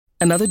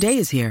Another day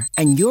is here,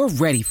 and you're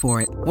ready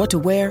for it. What to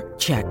wear?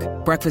 Check.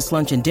 Breakfast,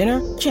 lunch, and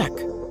dinner? Check.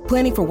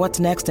 Planning for what's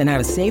next and how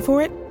to save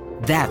for it?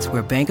 That's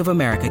where Bank of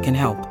America can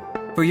help.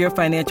 For your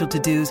financial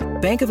to-dos,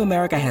 Bank of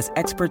America has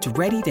experts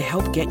ready to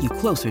help get you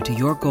closer to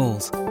your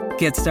goals.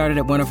 Get started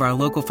at one of our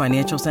local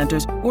financial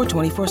centers or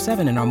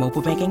 24/7 in our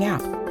mobile banking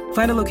app.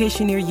 Find a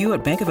location near you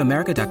at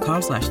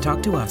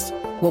bankofamerica.com/talktous.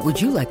 What would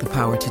you like the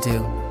power to do?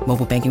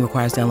 Mobile banking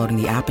requires downloading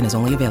the app and is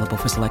only available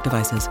for select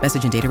devices.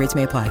 Message and data rates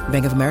may apply.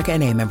 Bank of America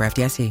N.A., member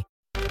FDIC.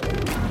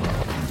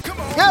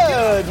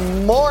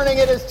 Good morning.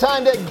 It is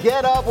time to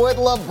get up with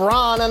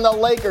LeBron and the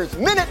Lakers.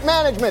 Minute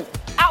management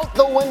out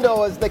the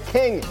window as the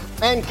King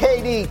and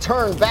KD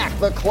turn back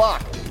the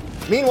clock.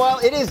 Meanwhile,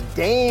 it is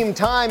Dame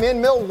time in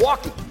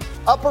Milwaukee.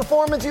 A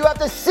performance you have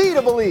to see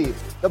to believe.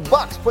 The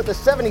Bucks put the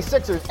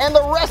 76ers and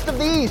the rest of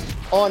the East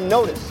on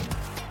notice.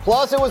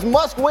 Plus, it was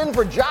must-win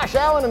for Josh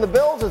Allen and the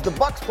Bills as the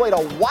Bucks played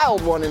a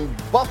wild one in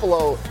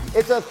Buffalo.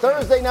 It's a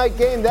Thursday night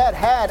game that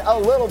had a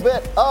little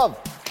bit of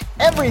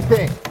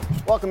everything.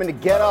 Welcome into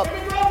Get Up.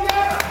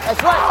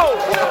 That's right.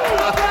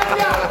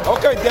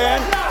 Okay,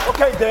 Dan.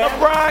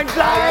 LeBron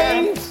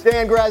James.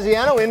 Dan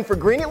Graziano in for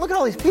Greeny. Look at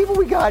all these people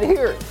we got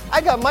here. I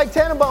got Mike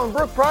Tannenbaum and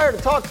Brooke Pryor to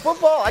talk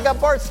football. I got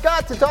Bart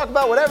Scott to talk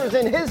about whatever's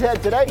in his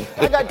head today.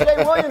 I got Jay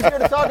Williams here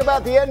to talk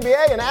about the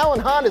NBA, and Alan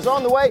Hahn is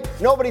on the way.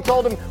 Nobody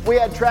told him we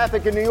had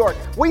traffic in New York.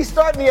 We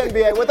start in the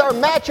NBA with our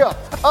matchup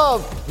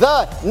of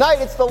the night.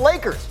 It's the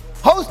Lakers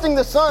hosting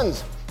the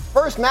Suns.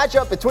 First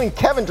matchup between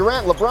Kevin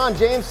Durant and LeBron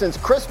James since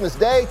Christmas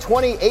Day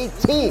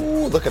 2018.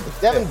 Ooh, look at the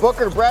Devin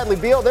Booker, Bradley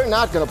Beal, they're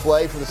not going to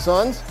play for the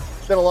Suns.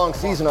 It's been a long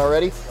season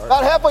already.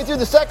 About halfway through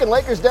the second,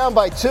 Lakers down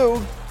by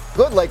 2.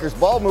 Good Lakers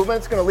ball movement.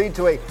 It's going to lead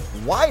to a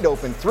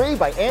wide-open 3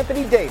 by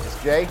Anthony Davis,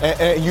 Jay.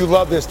 And you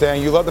love this,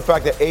 Dan. You love the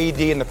fact that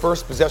AD in the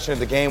first possession of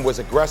the game was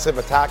aggressive,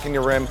 attacking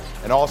the rim,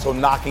 and also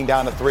knocking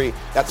down a 3.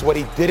 That's what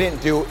he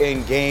didn't do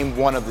in game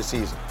 1 of the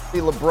season. See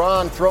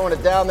LeBron throwing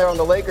it down there on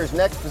the Lakers'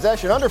 next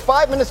possession. Under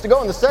 5 minutes to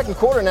go in the second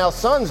quarter now.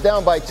 Suns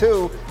down by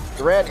 2.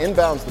 Durant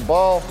inbounds the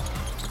ball.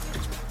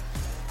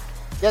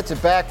 Gets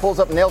it back, pulls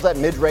up and nails that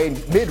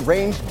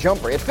mid-range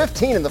jumper. It's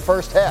 15 in the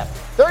first half.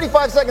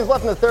 35 seconds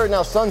left in the third.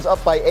 Now Suns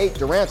up by 8.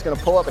 Durant's going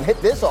to pull up and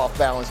hit this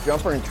off-balance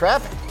jumper in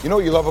traffic. You know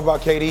what you love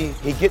about KD?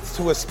 He gets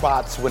to his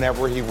spots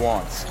whenever he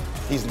wants.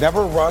 He's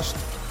never rushed.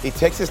 He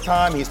takes his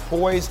time. He's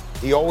poised.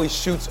 He always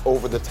shoots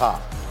over the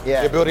top.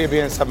 Yeah. The ability of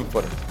being a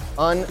 7-footer.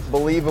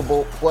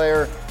 Unbelievable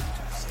player.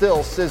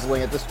 Still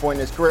sizzling at this point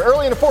in his career.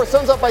 Early in the fourth,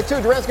 Suns up by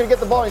 2. Durant's going to get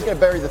the ball and he's going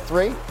to bury the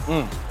 3.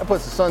 That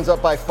puts the Suns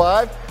up by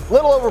 5.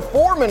 Little over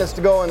 4 minutes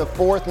to go in the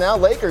fourth now.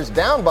 Lakers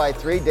down by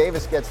 3.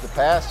 Davis gets the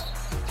pass,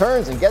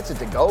 turns and gets it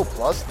to go,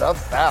 plus the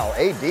foul.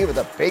 AD with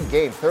a big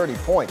game, 30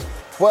 points,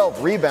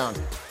 12 rebounds.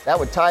 That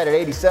would tie it at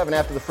 87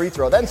 after the free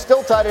throw. Then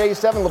still tied at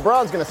 87.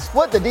 LeBron's going to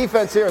split the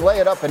defense here and lay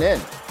it up and in.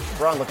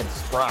 LeBron looking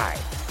spry.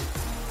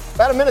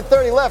 About a minute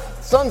 30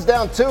 left. Suns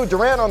down 2.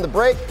 Durant on the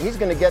break. He's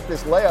going to get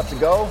this layup to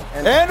go.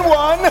 And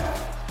 1.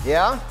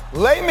 Yeah?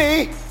 Lay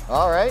me.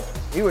 All right.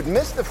 He would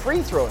miss the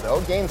free throw,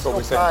 though. Game still What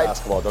we say tied. in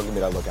basketball. Don't give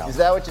me that look out. Is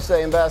that what you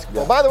say in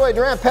basketball? Yeah. By the way,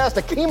 Durant passed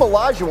Akeem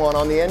Olajuwon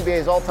on the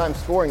NBA's all-time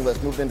scoring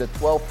list, moved into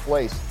 12th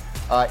place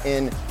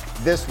in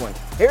this one.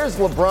 Here's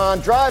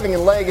LeBron driving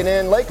and laying it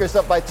in. Lakers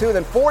up by 2,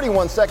 then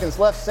 41 seconds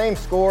left, same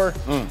score.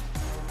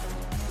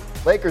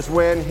 Lakers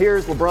win.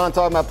 Here's LeBron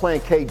talking about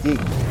playing KD.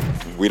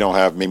 We don't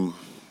have many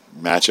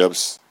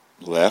matchups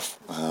left.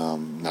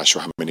 Not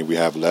sure how many we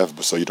have left,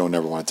 but so you don't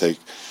ever want to take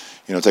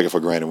it for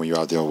granted when you're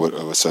out there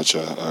with such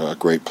a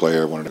great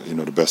player, one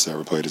of the best that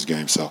ever played this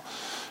game. So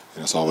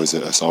it's always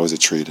a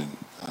treat, and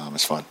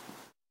it's fun.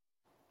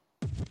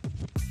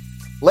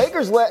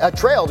 Lakers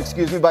trailed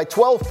by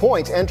 12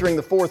 points entering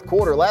the fourth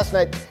quarter. Last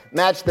night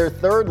matched their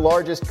third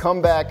largest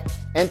comeback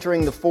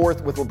entering the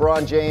fourth with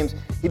LeBron James.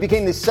 He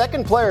became the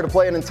second player to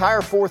play an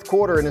entire fourth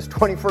quarter in his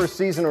 21st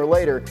season or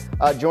later,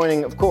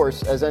 joining, of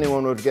course, as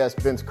anyone would have guessed,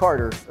 Vince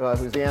Carter,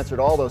 who's the answer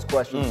to all those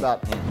questions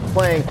about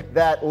playing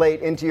that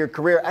late into your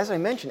career. As I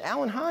mentioned,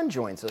 Alan Hahn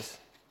joins us.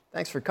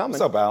 Thanks for coming.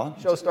 What's up, Alan?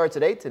 Show starts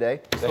at 8 today.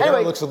 The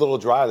hair looks a little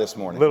dry this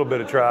morning. A little bit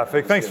of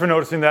traffic. Thanks for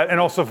noticing that, and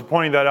also for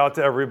pointing that out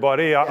to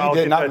everybody. I'll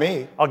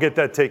get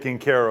that taken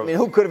care of. I mean,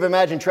 who could have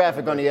imagined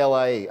traffic on the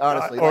LIE,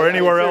 honestly? Or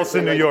anywhere else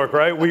in New York,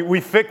 right?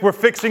 We're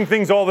fixing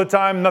things all the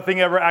time.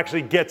 Nothing ever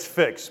actually gets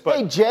fixed. But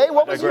hey, Jay,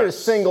 what was your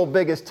single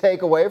biggest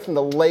takeaway from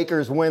the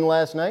Lakers win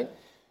last night?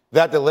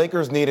 That the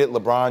Lakers needed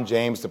LeBron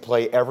James to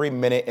play every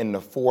minute in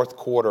the fourth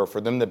quarter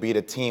for them to beat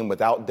a team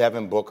without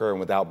Devin Booker and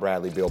without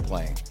Bradley Beal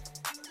playing.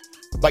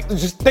 Like,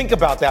 just think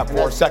about that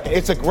for a second.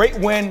 It's a great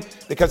win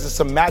because it's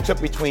a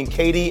matchup between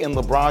KD and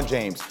LeBron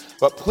James.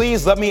 But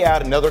please let me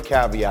add another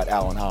caveat,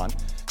 Alan Hahn.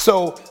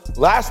 So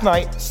last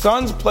night,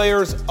 Suns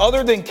players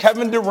other than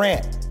Kevin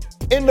Durant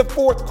in the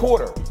fourth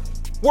quarter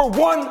were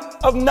 1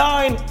 of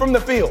 9 from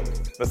the field.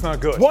 That's not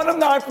good. 1 of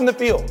 9 from the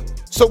field.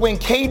 So when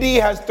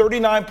KD has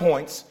 39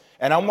 points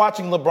And I'm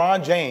watching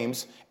LeBron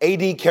James,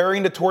 AD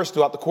carrying the torch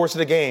throughout the course of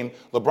the game,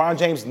 LeBron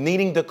James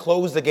needing to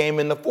close the game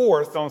in the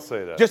fourth. Don't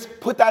say that. Just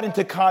put that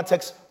into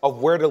context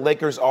of where the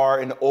Lakers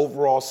are in the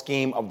overall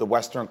scheme of the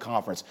Western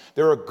Conference.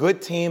 They're a good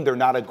team. They're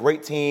not a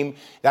great team.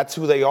 That's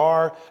who they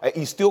are.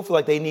 You still feel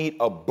like they need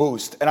a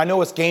boost. And I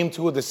know it's game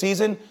 2 of the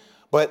season,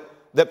 but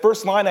that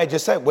first line I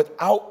just said,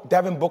 without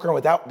Devin Booker and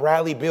without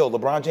Bradley Beal,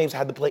 LeBron James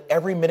had to play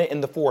every minute in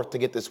the fourth to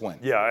get this win.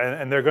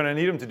 Yeah, and they're going to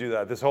need him to do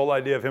that. This whole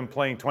idea of him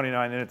playing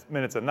 29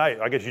 minutes a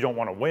night, I guess you don't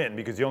want to win,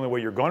 because the only way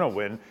you're going to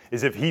win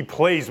is if he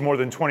plays more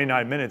than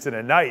 29 minutes in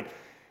a night.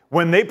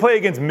 When they play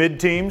against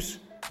mid-teams,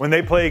 when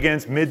they play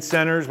against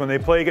mid-centers,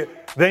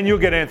 then you'll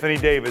get Anthony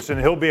Davis, and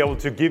he'll be able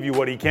to give you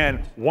what he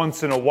can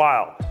once in a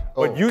while.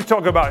 But you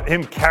talk about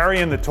him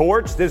carrying the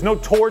torch. There's no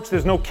torch.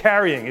 There's no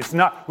carrying. It's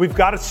not. We've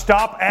got to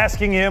stop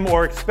asking him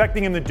or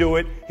expecting him to do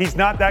it. He's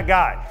not that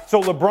guy.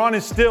 So LeBron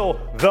is still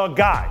the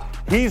guy.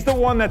 He's the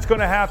one that's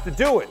going to have to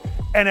do it.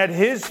 And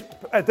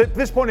at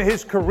this point in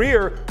his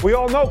career, we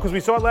all know, because we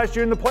saw it last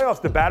year in the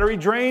playoffs, the battery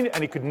drained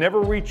and he could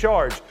never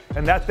recharge.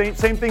 And that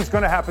same thing's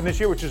going to happen this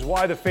year, which is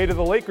why the fate of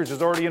the Lakers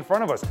is already in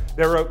front of us.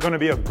 They're going to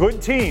be a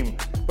good team,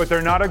 but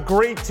they're not a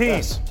great team.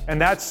 Yes.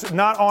 And that's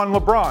not on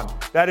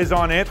LeBron. That is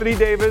on Anthony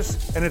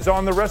Davis, and it's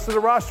on the rest of the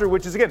roster,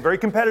 which is, again, very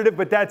competitive,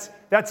 but that's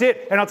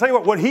it. And I'll tell you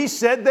what he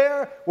said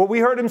there, what we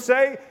heard him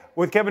say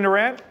with Kevin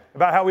Durant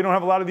about how we don't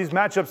have a lot of these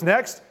matchups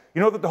next, you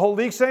know what the whole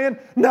league's saying?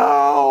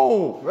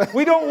 No,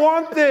 we don't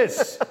want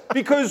this,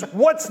 because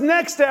what's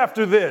next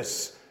after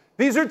this?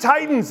 These are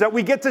Titans that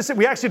we get to see.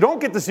 We actually don't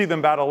get to see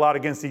them battle a lot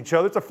against each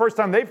other. It's the first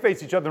time they've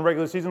faced each other in the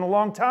regular season in a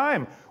long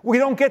time. We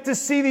don't get to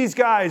see these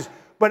guys.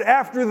 But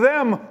after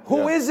them,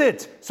 who is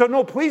it? So,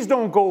 no, please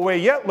don't go away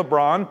yet,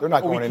 LeBron. They're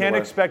not going anywhere. We can't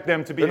expect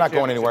them to be. They're not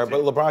going anywhere.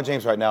 But LeBron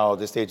James right now, at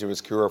this stage of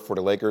his career for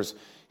the Lakers,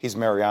 he's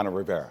Mariano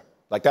Rivera.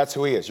 Like, that's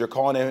who he is. You're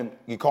calling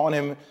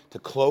him to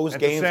close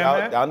games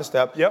out down the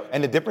step. Yep.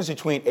 And the difference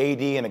between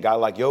AD and a guy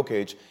like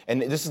Jokic,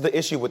 and this is the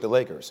issue with the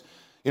Lakers.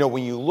 You know,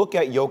 when you look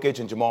at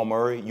Jokic and Jamal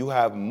Murray, you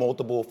have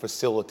multiple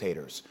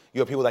facilitators. You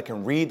have people that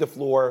can read the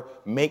floor,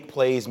 make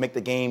plays, make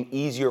the game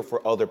easier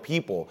for other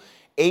people.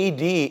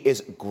 AD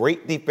is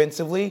great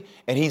defensively,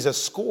 and he's a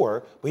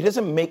scorer, but he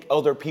doesn't make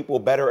other people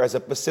better as a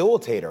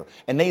facilitator,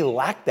 and they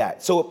lack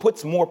that. So it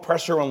puts more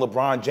pressure on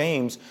LeBron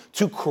James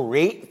to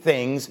create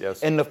things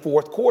in the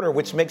fourth quarter,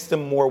 which makes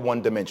them more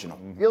one-dimensional.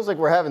 Feels like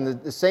we're having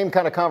the same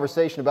kind of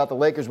conversation about the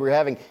Lakers we were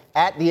having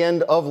at the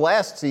end of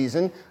last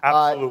season.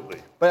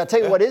 Absolutely. But I'll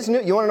tell you what is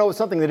new. You want to know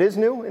something that is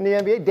new in the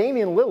NBA?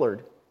 Damian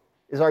Lillard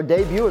is our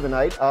debut of the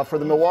night for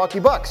the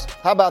Milwaukee Bucks.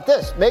 How about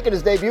this? Making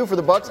his debut for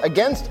the Bucks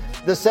against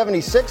the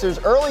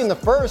 76ers early in the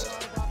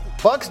first.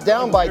 Bucks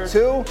down by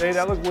 2. Hey,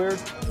 that look weird.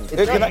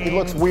 He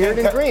looks weird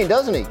in green,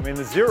 doesn't he? I mean,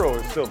 the 0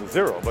 is still the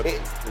 0, but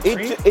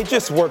it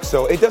just works,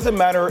 though. It doesn't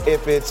matter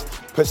if it's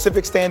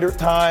Pacific Standard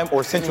Time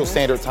or Central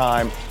Standard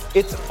Time.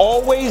 It's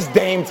always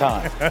Dame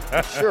time.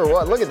 Sure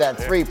what? Look at that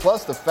 3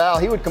 plus the foul.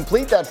 He would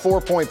complete that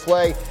 4-point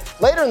play.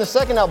 Later in the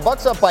second, now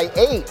Bucks up by 8.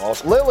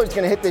 Lillard's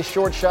going to hit this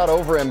short shot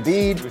over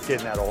Embiid. He was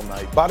getting that all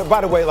night. By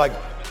the way, like,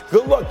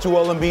 good luck to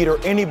Embiid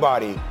or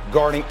anybody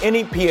guarding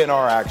any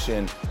PNR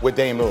action with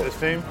Dame Lillard. This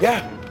team?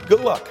 Yeah, good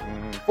luck.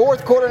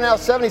 Fourth quarter now,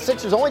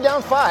 76ers only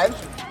down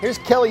 5. Here's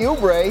Kelly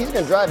Oubre. He's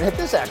going to drive and hit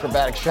this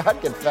acrobatic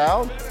shot, get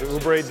fouled.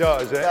 Oubre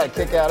does. Got a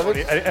kick out of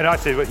it. And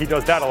actually, he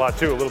does that a lot,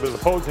 too, a little bit of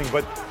opposing.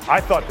 But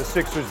I thought the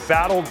Sixers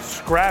battled,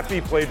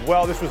 scrappy, played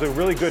well. This was a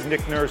really good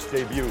Nick Nurse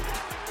debut.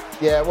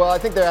 Yeah, well, I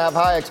think they have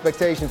high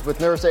expectations with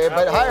Nurse,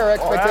 but higher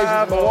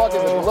expectations with Milwaukee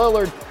with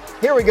Lillard.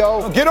 Here we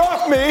go. Get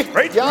off me.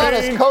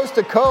 Giannis coast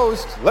to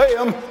coast. Lay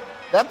him.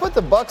 That put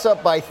the Bucks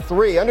up by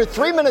 3. Under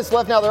 3 minutes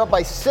left now, they're up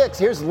by 6.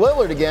 Here's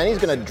Lillard again. He's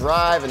going to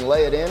drive and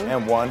lay it in.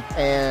 And one.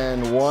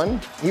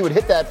 He would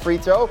hit that free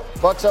throw.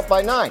 Bucks up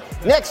by 9.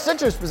 Next,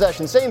 Sixers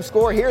possession, same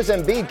score. Here's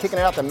Embiid kicking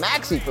it out to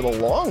Maxey for the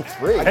long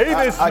 3. Hey,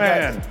 this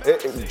man.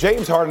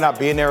 James Harden not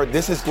being there,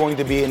 this is going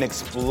to be an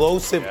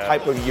explosive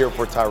type of year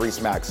for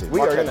Tyrese Maxey. We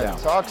are going to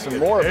talk some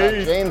more about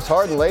James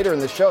Harden later in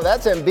the show.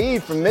 That's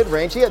Embiid from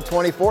mid-range. He had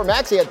 24.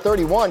 Maxey had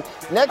 31.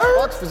 Next,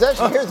 Bucks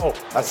possession. Here's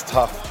that's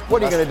tough.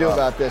 What are you going to do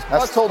about this?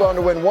 Bucks hold on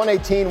to win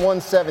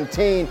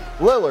 118-117.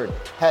 Lillard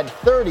had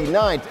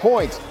 39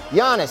 points.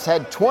 Giannis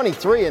had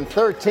 23 and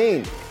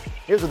 13.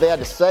 Here's what they had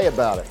to say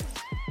about it.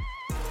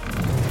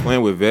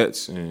 Playing with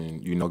vets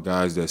and,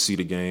 guys that see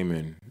the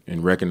game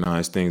and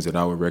recognize things that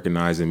I would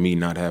recognize in me,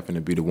 not having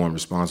to be the one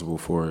responsible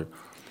for it,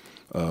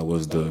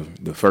 was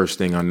the first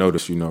thing I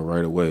noticed,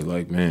 right away.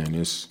 Like, man,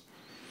 this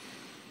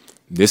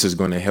is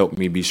going to help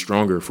me be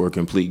stronger for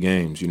complete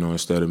games,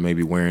 instead of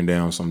maybe wearing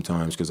down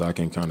sometimes, because I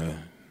can kind of,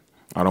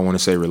 I don't want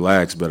to say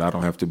relax, but I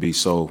don't have to be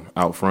so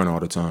out front all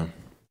the time.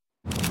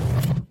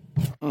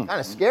 Kind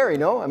of scary,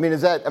 no?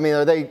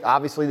 Are they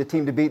obviously the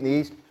team to beat in the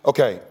East?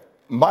 Okay,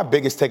 my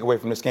biggest takeaway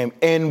from this game,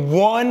 in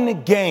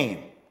one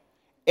game,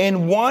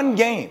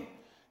 Giannis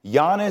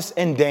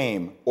and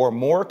Dame are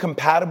more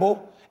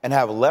compatible and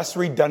have less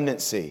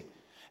redundancy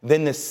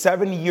than the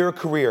 7-year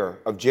career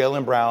of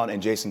Jaylen Brown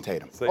and Jason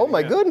Tatum. Oh,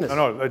 my goodness.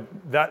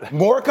 That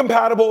More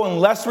compatible and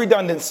less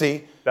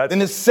redundancy than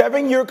the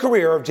 7-year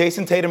career of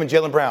Jason Tatum and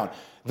Jaylen Brown.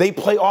 They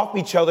play off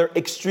each other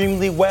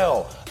extremely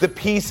well. The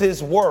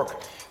pieces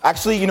work.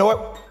 Actually, you know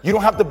what? You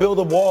don't have to build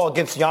a wall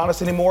against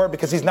Giannis anymore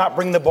because he's not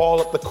bringing the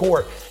ball up the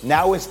court.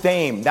 Now it's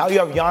Dame. Now you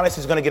have Giannis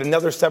who's going to get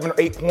another 7 or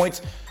 8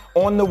 points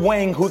on the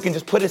wing who can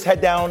just put his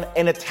head down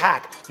and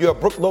attack. You have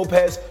Brook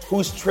Lopez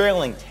who's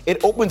trailing.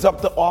 It opens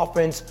up the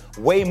offense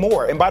way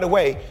more. And by the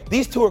way,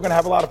 these two are going to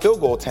have a lot of field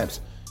goal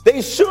attempts.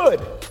 They should.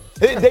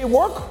 They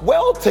work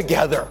well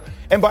together.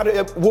 And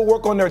we'll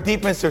work on their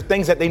defense. There are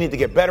things that they need to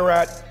get better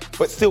at.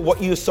 But still,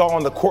 what you saw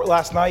on the court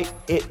last night,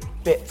 it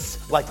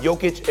fits like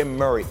Jokic and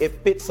Murray.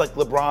 It fits like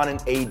LeBron and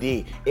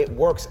AD. It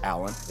works,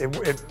 Allen.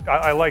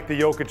 I like the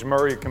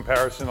Jokic-Murray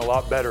comparison a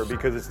lot better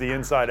because it's the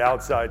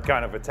inside-outside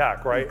kind of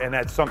attack, right? And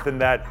that's something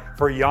that,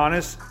 for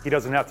Giannis, he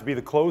doesn't have to be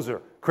the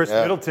closer. Chris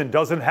Middleton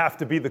doesn't have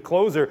to be the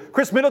closer.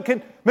 Chris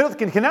Middleton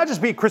can now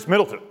just be Chris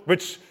Middleton,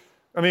 which,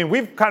 I mean,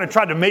 we've kind of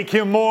tried to make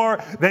him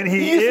more than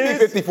he is.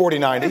 He used to be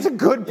 50-40-90. He's a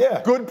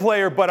good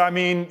player, but I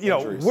mean,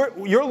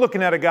 you're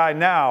looking at a guy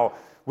now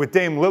with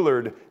Dame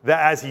Lillard that,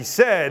 as he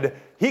said,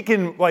 he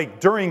can, like,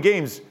 during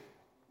games,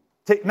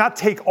 not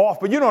take off,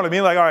 but you know what I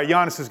mean? Like, all right,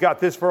 Giannis has got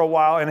this for a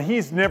while, and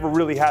he's never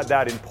really had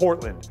that in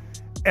Portland.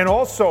 And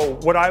also,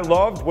 what I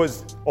loved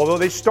was, although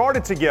they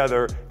started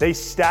together, they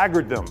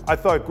staggered them. I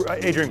thought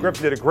Adrian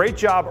Griffin did a great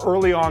job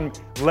early on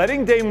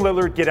letting Dame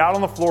Lillard get out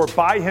on the floor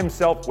by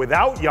himself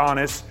without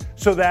Giannis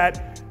so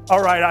that,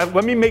 all right,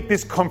 let me make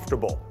this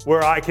comfortable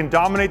where I can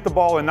dominate the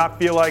ball and not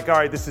feel like, all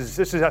right, this is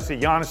actually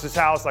Giannis's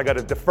house. I got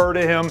to defer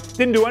to him.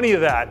 Didn't do any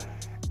of that.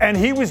 And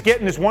he was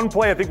getting this one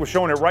play, I think was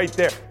showing it right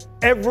there.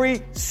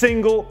 Every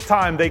single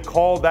time they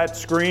called that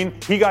screen,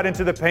 he got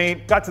into the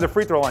paint, got to the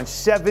free throw line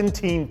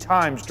 17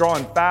 times,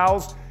 drawing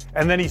fouls,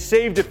 and then he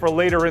saved it for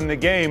later in the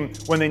game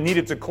when they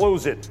needed to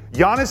close it.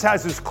 Giannis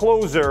has his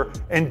closer,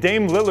 and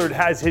Dame Lillard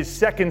has his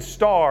second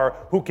star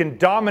who can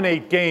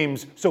dominate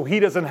games so he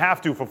doesn't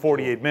have to for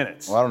 48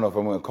 minutes. Well, I don't know if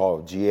I'm going to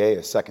call GA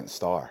a second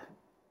star.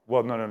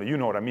 Well, no. You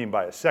know what I mean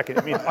by a second.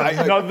 I mean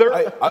another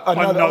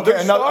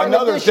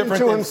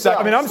different than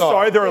second. I mean, I'm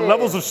sorry. There are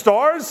levels of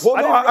stars. Well,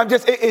 no, I'm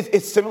just.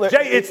 It's similar.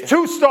 Jay, it's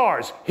 2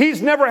 stars.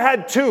 He's never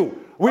had 2.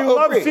 We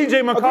love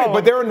CJ McCollum,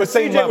 but they're on the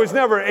same level. CJ was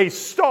never a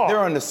star. They're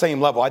on the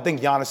same level. I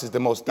think Giannis is the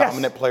most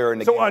dominant player in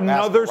the game. So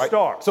another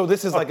star. So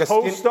this is like a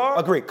co-star.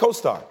 Agree,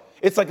 co-star.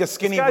 It's like a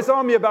skinny. This guy's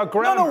on me about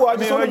grammar. No, I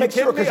just want to make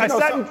sure. I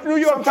sat in New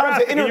York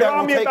traffic, and you're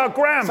on me about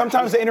grammar.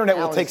 Sometimes the internet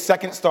will take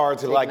second star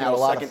to like,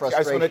 second. I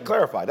just want to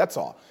clarify. That's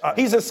all.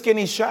 He's a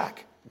skinny Shaq.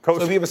 So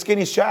if you have a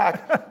skinny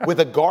Shaq with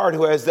a guard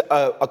who has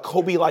a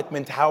Kobe-like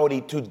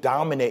mentality to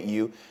dominate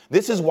you,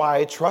 this is why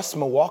I trust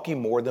Milwaukee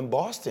more than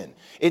Boston.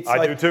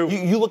 I do too.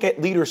 You look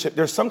at leadership.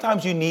 There's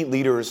sometimes you need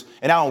leaders.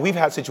 And Alan, we've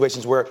had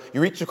situations where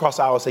you reach across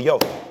the aisle and say, yo,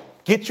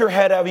 get your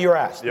head out of your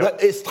ass. Yep.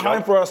 It's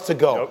time for us to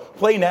go. Yep.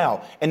 Play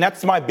now. And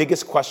that's my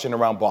biggest question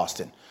around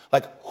Boston.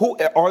 Like, who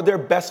are their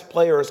best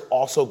players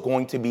also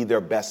going to be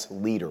their best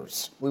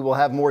leaders? We will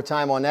have more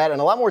time on that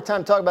and a lot more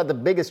time to talk about the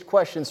biggest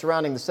questions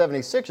surrounding the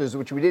 76ers,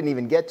 which we didn't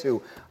even get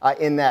to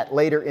in that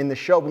later in the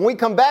show. When we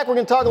come back, we're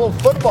going to talk a little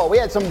football. We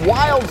had some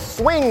wild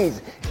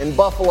swings in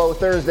Buffalo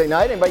Thursday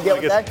night. Anybody get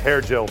with that?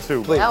 Hair gel,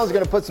 too. Please. Alan's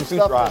going to put some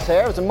stuff in his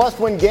hair. It was a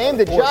must-win game.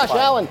 Did Josh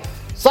Allen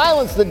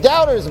silence the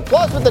doubters? And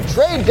plus, with the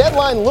trade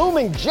deadline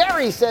looming,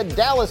 Jerry said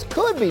Dallas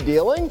could be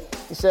dealing.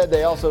 He said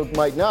they also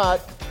might not.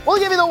 We'll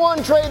give you the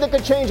one trade that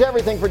could change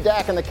everything for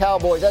Dak and the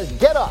Cowboys as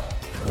Get Up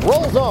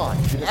rolls on.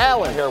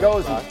 Allen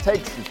goes and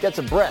gets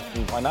a breath.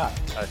 Why not?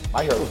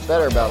 I hear it's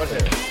better about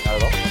it. Not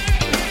at all.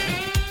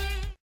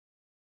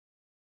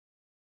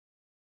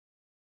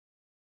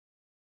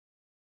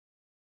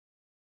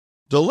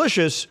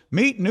 Delicious,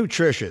 meet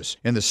nutritious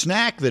in the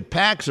snack that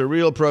packs a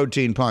real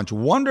protein punch.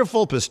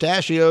 Wonderful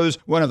Pistachios,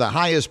 one of the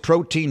highest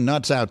protein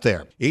nuts out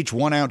there. Each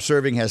 1-ounce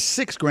serving has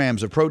 6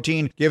 grams of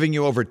protein, giving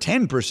you over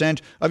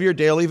 10% of your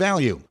daily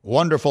value.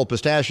 Wonderful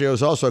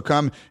Pistachios also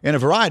come in a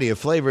variety of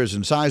flavors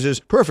and sizes,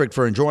 perfect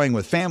for enjoying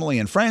with family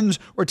and friends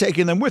or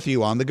taking them with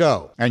you on the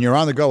go. And you're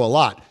on the go a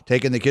lot,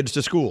 taking the kids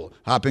to school,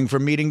 hopping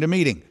from meeting to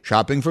meeting,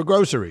 shopping for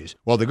groceries.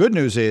 Well, the good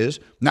news is,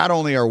 not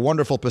only are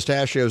Wonderful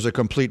Pistachios a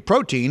complete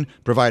protein,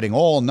 providing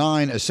all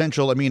 9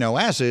 essential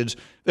amino acids,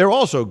 they're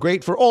also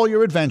great for all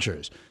your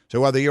adventures. So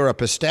whether you're a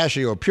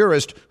pistachio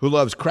purist who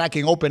loves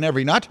cracking open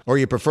every nut, or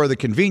you prefer the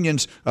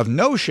convenience of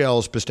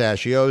no-shells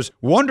pistachios,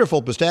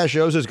 Wonderful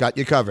Pistachios has got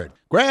you covered.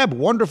 Grab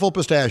Wonderful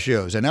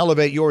Pistachios and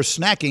elevate your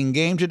snacking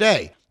game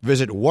today.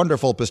 Visit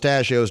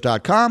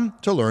wonderfulpistachios.com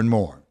to learn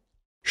more.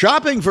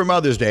 Shopping for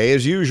Mother's Day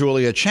is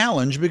usually a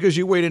challenge because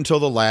you wait until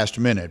the last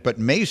minute, but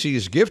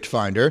Macy's Gift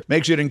Finder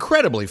makes it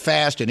incredibly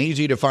fast and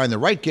easy to find the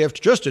right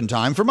gift just in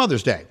time for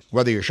Mother's Day.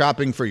 Whether you're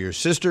shopping for your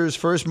sister's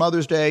first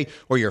Mother's Day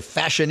or your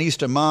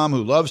fashionista mom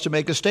who loves to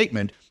make a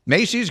statement,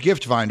 Macy's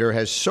Gift Finder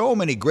has so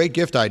many great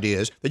gift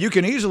ideas that you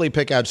can easily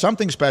pick out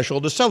something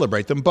special to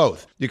celebrate them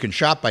both. You can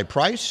shop by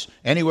price,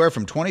 anywhere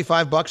from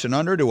 $25 and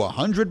under to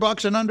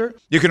 $100 and under.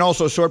 You can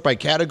also sort by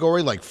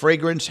category like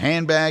fragrance,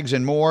 handbags,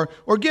 and more,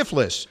 or gift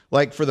lists,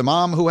 like for the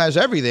mom who has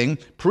everything,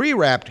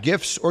 pre-wrapped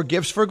gifts or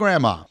gifts for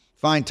grandma.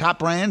 Find top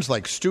brands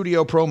like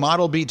Studio Pro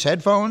Model Beats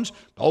headphones,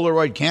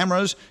 Polaroid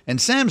cameras, and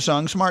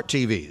Samsung smart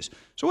TVs.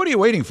 So what are you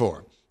waiting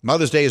for?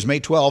 Mother's Day is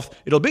May 12th.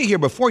 It'll be here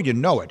before you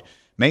know it.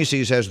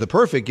 Macy's has the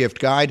perfect gift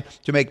guide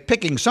to make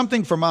picking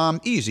something for mom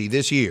easy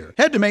this year.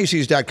 Head to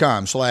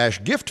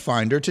Macys.com/gift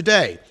finder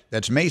today.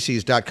 That's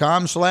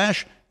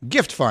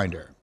Macys.com/gift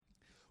finder.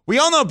 We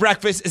all know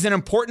breakfast is an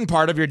important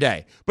part of your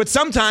day, but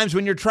sometimes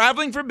when you're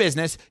traveling for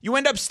business, you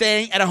end up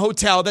staying at a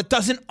hotel that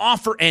doesn't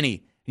offer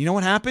any. You know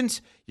what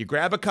happens? You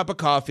grab a cup of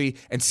coffee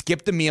and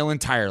skip the meal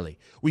entirely.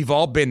 We've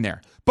all been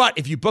there. But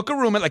if you book a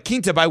room at La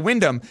Quinta by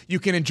Wyndham, you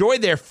can enjoy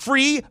their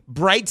free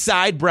Bright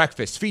Side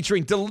breakfast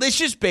featuring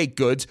delicious baked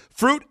goods,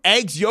 fruit,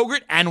 eggs,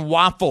 yogurt, and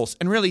waffles.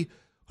 And really,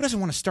 who doesn't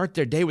want to start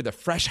their day with a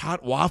fresh,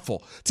 hot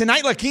waffle?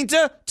 Tonight, La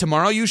Quinta,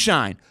 tomorrow you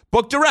shine.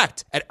 Book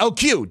direct at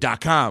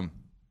lq.com.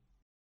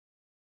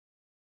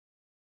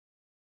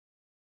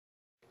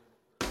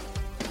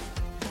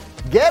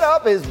 Get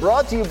Up is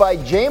brought to you by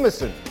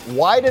Jameson.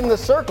 Widen the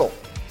circle.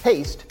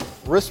 Taste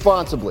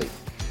responsibly.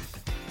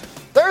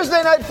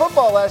 Thursday night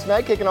football last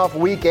night, kicking off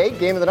Week 8.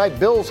 Game of the night,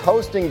 Bills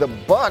hosting the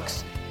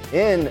Bucs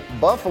in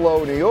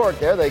Buffalo, New York.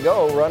 There they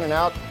go, running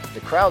out.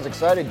 The crowd's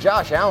excited.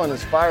 Josh Allen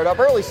is fired up.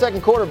 Early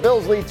second quarter,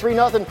 Bills lead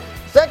 3-0.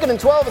 Second and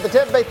 12 at the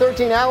Tampa Bay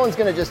 13. Allen's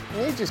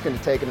he's just going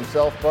to take it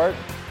himself, Bart.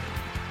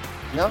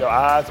 No? Your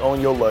eyes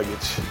on your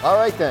luggage. All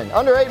right, then.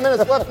 Under 8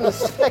 minutes left in the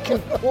second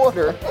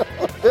quarter.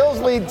 Bills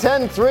lead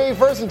 10-3.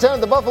 First and 10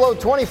 at the Buffalo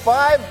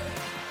 25.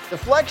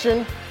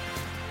 Deflection.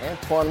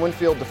 Antoine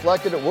Winfield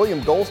deflected it. William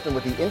Golston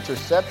with the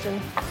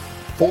interception.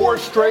 4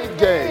 straight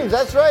games.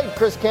 That's right.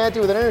 Chris Canty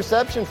with an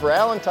interception for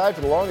Allen, tied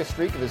for the longest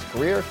streak of his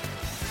career.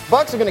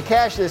 Bucs are going to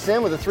cash this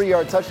in with a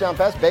 3-yard touchdown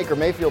pass. Baker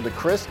Mayfield to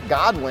Chris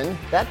Godwin.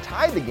 That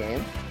tied the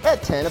game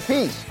at 10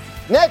 apiece.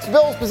 Next,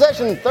 Bills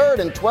possession, 3rd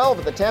and 12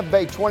 at the Tampa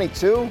Bay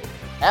 22.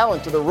 Allen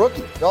to the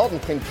rookie, Dalton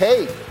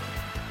Kincaid.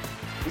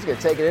 He's going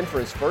to take it in for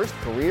his first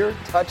career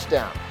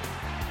touchdown.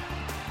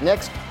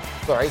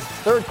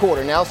 Third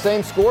quarter now,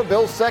 same score.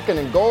 Bills 2nd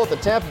and goal at the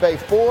Tampa Bay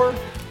 4.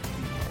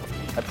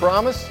 I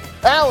promise.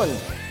 Allen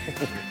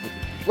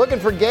looking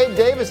for Gabe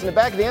Davis in the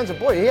back of the end zone.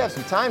 Boy, he has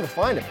some time to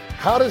find him.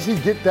 How does he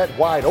get that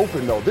wide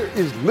open, though? There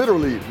is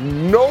literally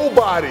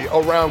nobody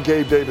around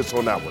Gabe Davis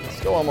on that one.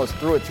 Still almost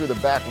threw it through the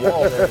back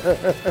wall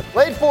there.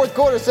 Late fourth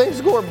quarter, same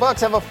score. Bucs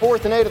have a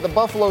 4th and 8 at the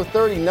Buffalo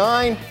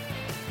 39.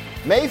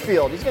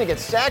 Mayfield, he's going to get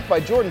sacked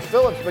by Jordan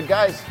Phillips, but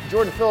guys,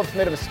 Jordan Phillips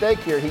made a mistake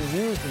here. He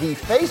used the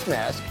face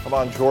mask. Come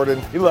on,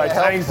 Jordan. He looks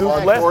like Tiny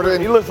Zeus Lester.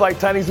 He looks like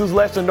Tiny Zeus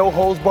Lester, no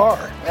holds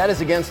barred. That is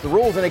against the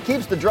rules, and it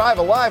keeps the drive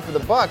alive for the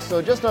Bucs. So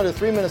just under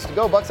 3 minutes to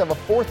go. Bucs have a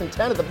 4th and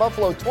 10 at the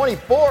Buffalo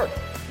 24.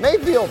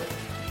 Mayfield,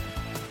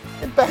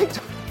 it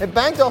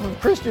banked off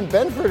of Christian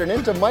Benford and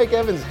into Mike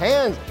Evans'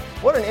 hands.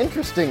 What an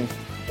interesting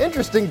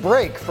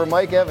break for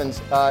Mike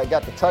Evans.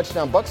 Got the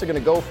touchdown. Bucs are going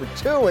to go for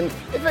 2, and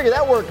they figure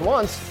that worked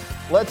once.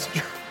 Let's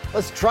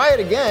try it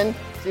again.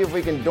 See if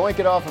we can doink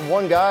it off of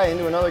one guy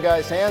into another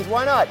guy's hands.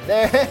 Why not?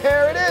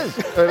 There it is.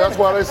 And that's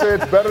why they say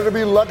it's better to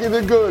be lucky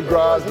than good,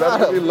 Graz.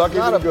 Better to be lucky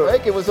than good. Not a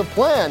break. It was a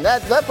plan.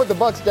 That put the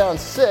Bucs down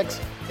 6.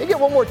 They get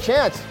one more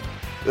chance.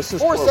 This is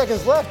 4 close.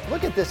 seconds left.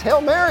 Look at this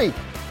Hail Mary.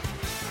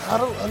 I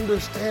don't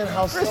understand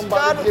how Chris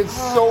somebody Godwin gets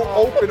so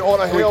open on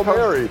a Hail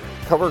Mary.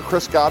 Cover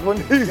Chris Godwin.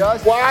 He's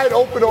wide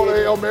open on a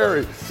Hail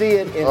Mary. See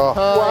it in time.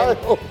 Wide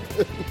open.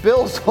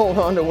 Bills hold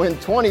on to win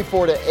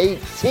 24-18.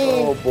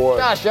 Oh, boy.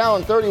 Josh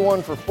Allen,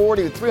 31 for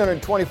 40 with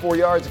 324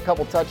 yards, a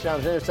couple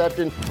touchdowns,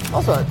 interception.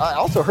 I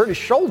also hurt his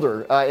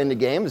shoulder in the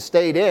game,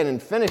 stayed in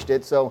and finished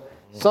it. So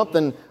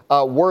something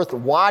worth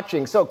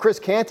watching. So Chris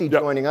Canty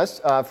joining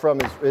us from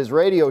his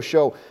radio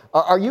show.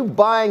 Are you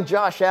buying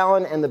Josh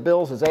Allen and the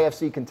Bills as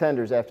AFC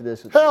contenders after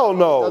this? Hell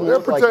no. They're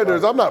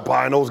pretenders. I'm not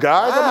buying those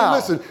guys. Wow. I mean,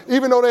 listen,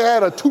 even though they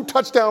had a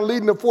 2-touchdown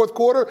lead in the fourth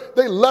quarter,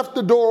 they left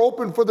the door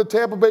open for the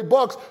Tampa Bay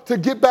Bucs to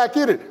get back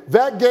in it.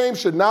 That game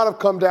should not have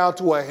come down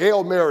to a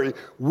Hail Mary,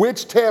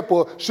 which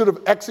Tampa should have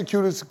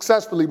executed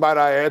successfully, might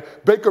I add.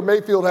 Baker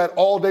Mayfield had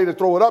all day to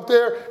throw it up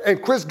there,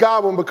 and Chris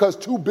Godwin, because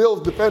 2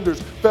 Bills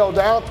defenders fell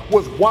down,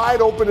 was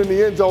wide open in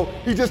the end zone.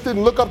 He just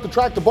didn't look up to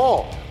track the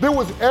ball. There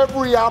was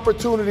every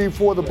opportunity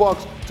for the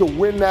Bucs to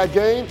win that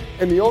game,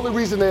 and the only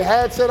reason they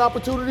had said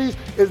opportunities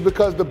is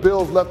because the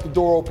Bills left the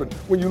door open.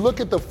 When you look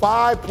at the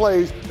 5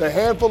 plays, the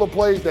handful of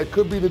plays that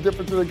could be the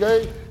difference in the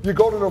game, you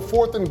go to the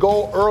 4th and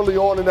goal early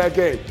on in that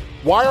game.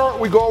 Why aren't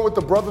we going with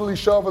the brotherly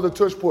shove or the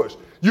tush push?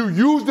 You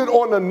used it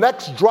on the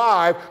next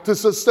drive to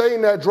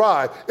sustain that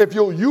drive. If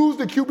you'll use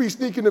the QB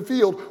sneak in the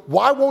field,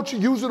 why won't you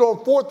use it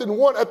on 4th and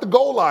 1 at the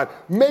goal line?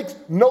 Makes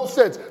no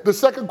sense. The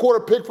second quarter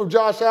pick from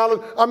Josh Allen,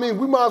 I mean,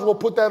 we might as well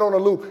put that on a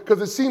loop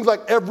because it seems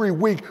like every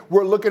week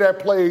we're looking at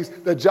plays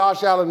that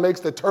Josh Allen makes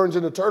that turns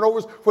into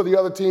turnovers for the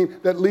other team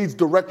that leads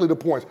directly to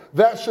points.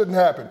 That shouldn't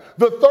happen.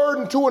 The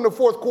 3rd and 2 in the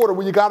 4th quarter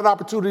when you got an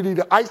opportunity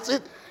to ice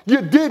it, you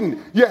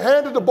didn't. You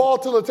handed the ball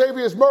to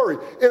Latavius Murray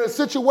in a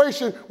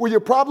situation where you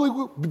probably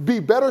would be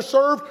better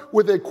served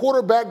with a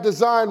quarterback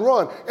design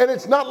run. And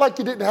it's not like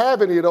you didn't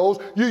have any of those.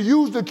 You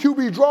used the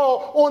QB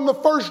draw on the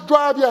first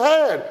drive you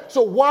had.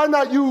 So why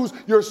not use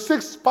your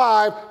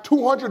 6'5",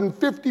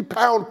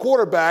 250-pound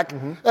quarterback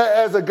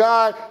as a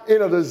guy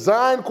in a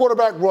design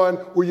quarterback run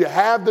where you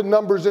have the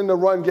numbers in the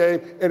run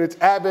game and it's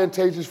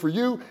advantageous for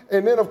you?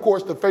 And then, of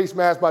course, the face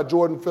mask by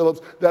Jordan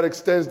Phillips that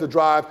extends the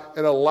drive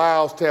and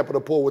allows Tampa to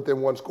pull within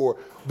one score.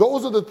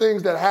 Those are the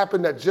things that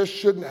happen that just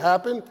shouldn't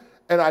happen,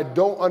 and I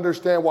don't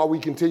understand why we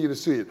continue to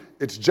see it.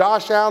 It's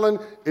Josh Allen,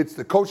 it's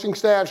the coaching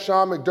staff,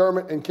 Sean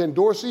McDermott and Ken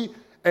Dorsey,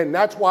 and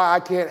that's why I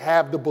can't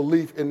have the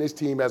belief in this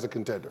team as a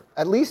contender.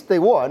 At least they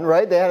won,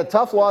 right? They had a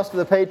tough loss to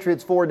the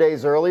Patriots 4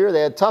 days earlier.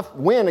 They had a tough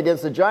win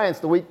against the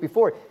Giants the week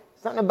before.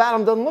 Something about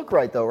them doesn't look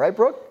right, though, right,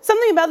 Brooke?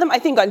 Something about them, I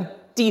think, on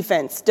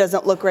defense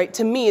doesn't look right.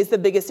 To me, is the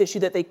biggest issue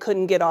that they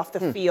couldn't get off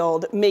the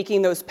field,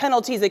 making those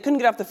penalties. They couldn't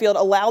get off the field,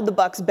 allowed the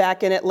Bucs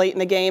back in it late in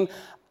the game.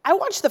 I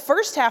watched the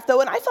first half,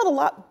 though, and I felt a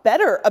lot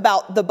better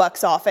about the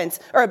Bucs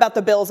offense, or about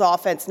the Bills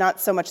offense, not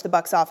so much the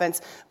Bucs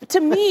offense. But to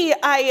me,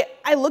 I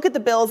look at the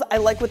Bills, I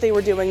like what they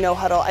were doing, no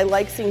huddle. I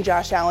like seeing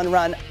Josh Allen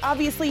run.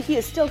 Obviously, he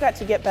has still got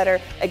to get better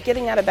at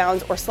getting out of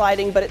bounds or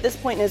sliding, but at this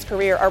point in his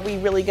career, are we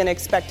really going to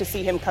expect to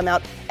see him come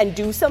out and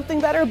do something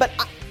better? But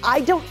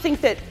I don't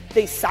think that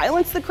they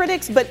silenced the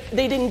critics, but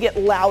they didn't get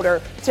louder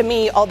to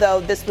me, although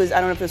this was, I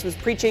don't know if this was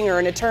preaching or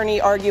an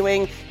attorney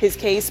arguing his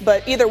case,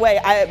 but either way,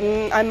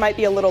 I might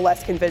be a little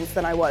less convinced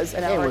than I was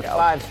an hour with ago.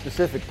 5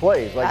 specific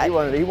plays. Like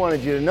he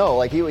wanted you to know.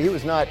 Like he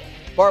was not.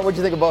 Bart, what'd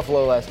you think of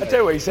Buffalo last night? I tell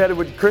you what, he said it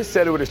with Chris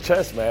said it with his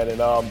chest, man.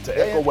 And to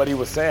echo what he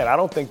was saying, I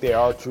don't think they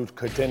are true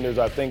contenders.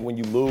 I think when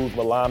you lose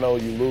Milano,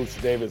 you lose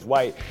Davis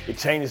White, it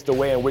changes the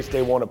way in which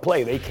they want to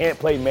play. They can't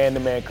play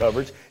man-to-man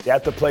coverage. They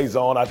have to play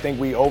zone. I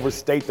think we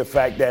overstate the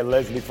fact that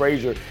Leslie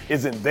Frazier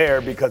isn't there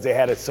because they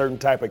had a certain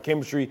type of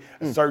chemistry,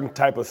 a certain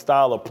type of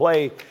style of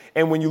play.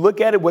 And when you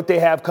look at it, what they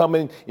have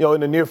coming, in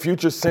the near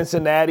future,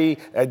 Cincinnati,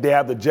 they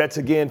have the Jets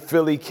again,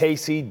 Philly,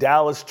 KC,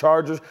 Dallas,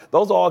 Chargers.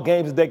 Those are all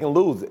games that they can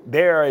lose.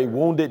 They're a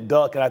wounded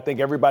duck, and I think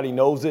everybody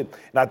knows it.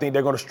 And I think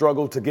they're going to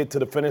struggle to get to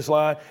the finish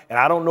line. And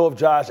I don't know if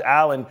Josh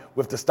Allen,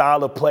 with the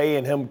style of play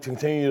and him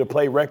continuing to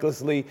play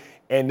recklessly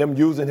and them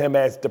using him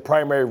as the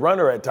primary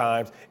runner at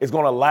times, is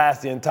going to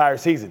last the entire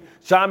season.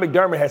 Sean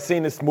McDermott has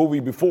seen this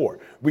movie before.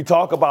 We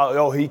talk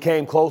about, he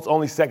came close,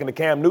 only second to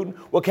Cam Newton.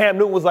 Well, Cam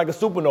Newton was like a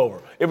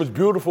supernova. It was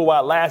beautiful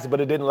while it lasted,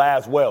 but it didn't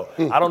last well.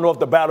 I don't know if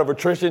the battle of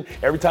attrition,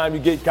 every time you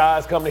get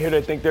guys coming here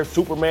that think they're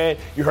Superman,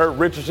 you heard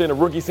Richardson, the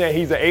rookie, saying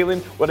he's an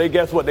alien. Well,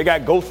 guess what? They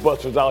got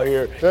Ghostbusters out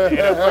here in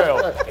the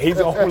NFL. He's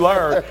going to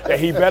learn that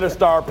he better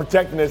start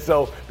protecting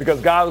himself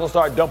because guys are going to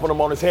start dumping him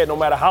on his head no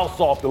matter how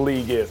soft the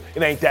league is.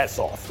 It ain't that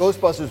soft.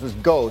 Ghostbusters was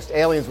Ghost.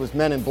 Aliens was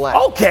Men in Black.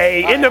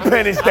 Okay,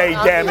 Independence Day,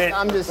 damn it.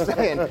 I'm just saying.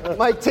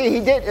 Mike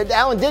T,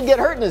 Allen did get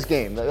hurt in this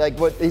game.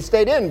 He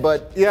stayed in,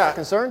 but not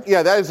concerned?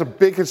 Yeah, that is a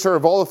big concern.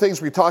 Of all the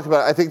things we talked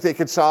about, I think they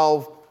could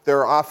solve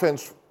their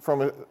offense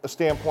from a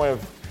standpoint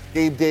of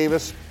Gabe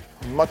Davis,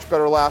 much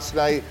better last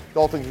night.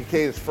 Dalton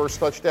Kincaid, his first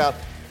touchdown.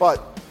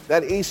 But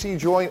that AC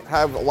joint,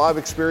 have a lot of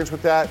experience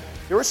with that.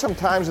 There were some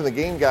times in the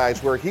game,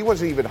 guys, where he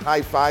wasn't even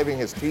high-fiving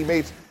his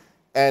teammates.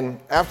 And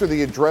after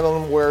the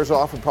adrenaline wears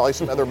off and probably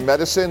some other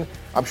medicine,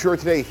 I'm sure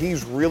today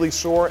he's really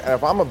sore. And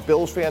if I'm a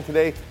Bills fan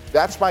today,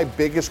 that's my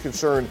biggest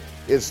concern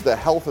is the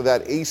health of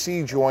that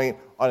AC joint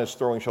on his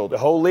throwing shoulder. The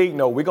whole league,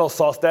 we're going to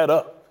sauce that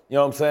up. You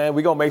know what I'm saying?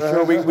 We're going to make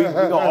sure we're going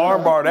to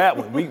armbar that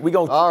one. We're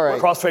going to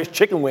cross-face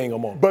chicken wing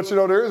them on. But,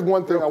 there is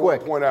one thing I want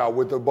to point out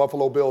with the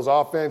Buffalo Bills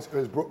offense.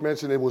 As Brooke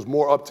mentioned, it was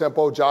more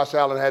up-tempo. Josh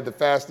Allen had the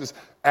fastest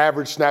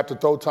average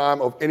snap-to-throw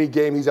time of any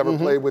game he's ever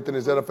played with in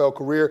his NFL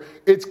career.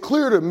 It's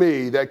clear to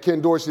me that Ken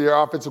Dorsey, their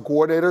offensive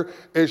coordinator,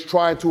 is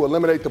trying to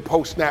eliminate the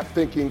post-snap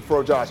thinking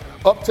for Josh.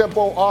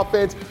 Up-tempo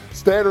offense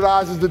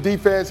standardizes the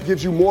defense,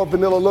 gives you more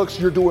vanilla looks.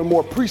 You're doing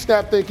more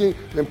pre-snap thinking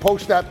than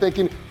post-snap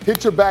thinking.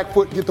 Hit your back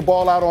foot, get the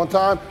ball out on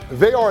time.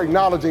 They are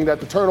acknowledging that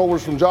the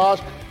turnovers from Josh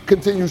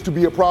continues to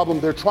be a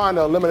problem. They're trying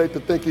to eliminate the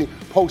thinking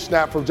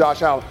post-snap from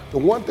Josh Allen. The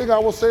one thing I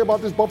will say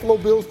about this Buffalo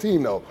Bills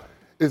team, though,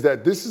 is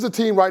that this is a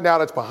team right now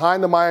that's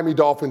behind the Miami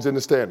Dolphins in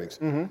the standings.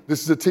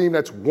 This is a team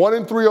that's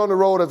 1-3 on the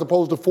road as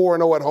opposed to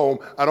 4-0 at home.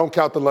 I don't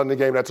count the London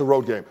game. That's a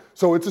road game.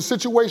 So it's a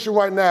situation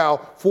right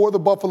now for the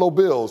Buffalo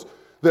Bills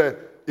that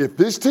if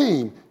this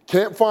team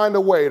can't find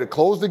a way to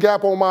close the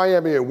gap on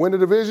Miami and win the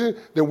division,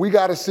 then we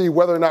got to see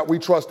whether or not we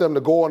trust them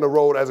to go on the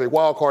road as a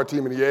wild card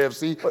team in the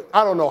AFC. But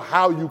I don't know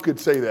how you could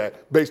say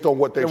that based on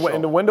what they've shown.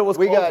 And the window was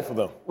closed for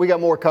them. We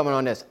got more coming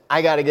on this.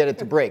 I got to get it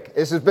to break.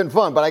 This has been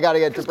fun, but I got to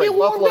get it to break.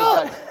 Buffalo's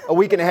got a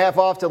week and a half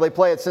off till they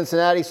play at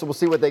Cincinnati, so we'll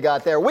see what they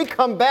got there. We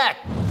come back.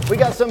 We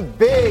got some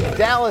big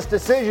Dallas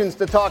decisions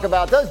to talk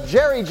about. Does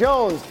Jerry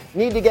Jones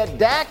need to get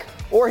Dak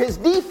or his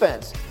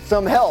defense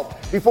some help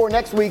before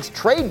next week's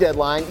trade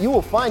deadline? You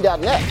will find out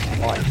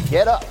next on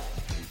Get Up.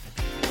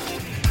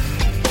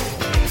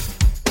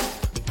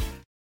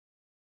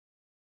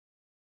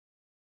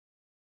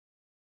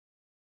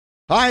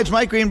 Hi, it's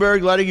Mike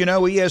Greenberg letting you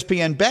know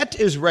ESPN Bet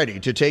is ready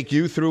to take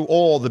you through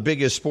all the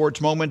biggest sports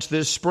moments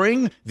this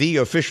spring. The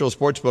official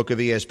sportsbook of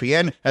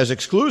ESPN has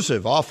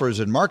exclusive offers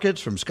and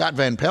markets from Scott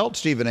Van Pelt,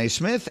 Stephen A.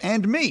 Smith,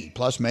 and me,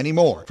 plus many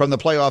more. From the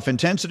playoff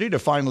intensity to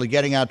finally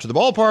getting out to the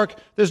ballpark,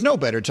 there's no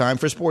better time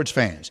for sports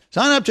fans.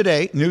 Sign up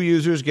today. New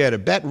users get a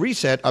bet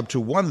reset up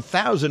to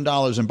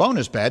 $1,000 in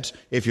bonus bets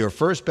if your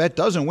first bet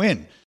doesn't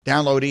win.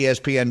 Download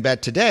ESPN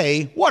Bet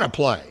today. What a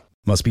play.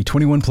 Must be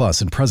 21 plus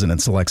and present in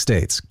select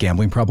states.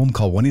 Gambling problem?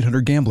 Call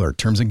 1-800-GAMBLER.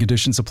 Terms and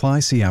conditions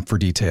apply. See app for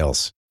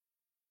details.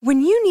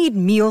 When you need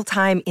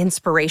mealtime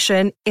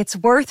inspiration, it's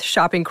worth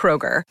shopping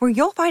Kroger, where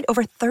you'll find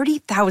over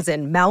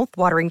 30,000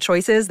 mouth-watering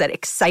choices that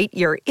excite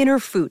your inner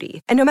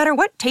foodie. And no matter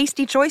what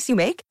tasty choice you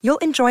make, you'll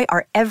enjoy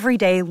our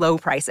everyday low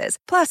prices,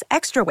 plus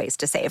extra ways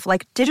to save,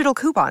 like digital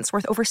coupons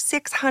worth over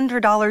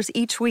 $600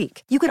 each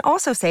week. You can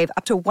also save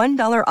up to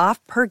 $1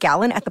 off per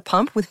gallon at the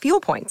pump with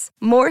fuel points.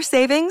 More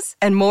savings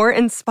and more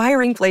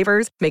inspiring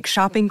flavors make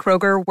shopping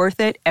Kroger worth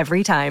it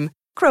every time.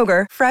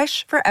 Kroger,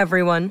 fresh for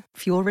everyone.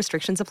 Fuel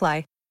restrictions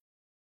apply.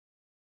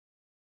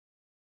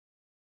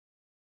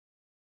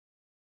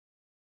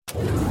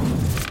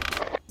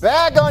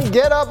 Back on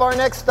Get Up, our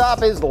next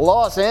stop is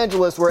Los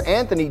Angeles, where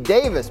Anthony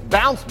Davis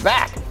bounced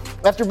back.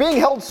 After being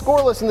held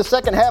scoreless in the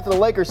second half of the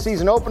Lakers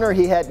season opener,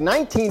 he had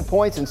 19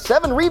 points and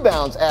 7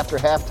 rebounds after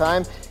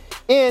halftime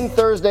in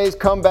Thursday's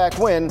comeback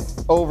win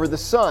over the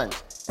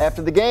Suns.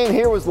 After the game,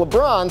 here was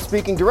LeBron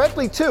speaking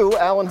directly to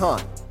Alan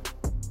Hahn.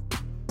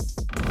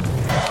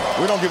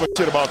 We don't give a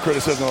shit about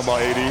criticism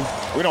about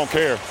AD. We don't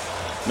care.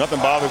 Nothing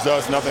bothers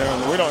us, nothing.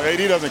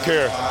 AD doesn't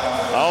care.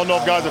 I don't know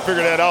if guys have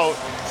figured that out.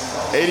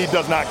 AD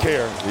does not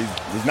care.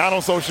 He's not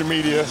on social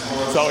media,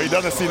 so he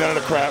doesn't see none of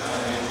the crap.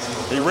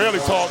 He rarely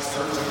talks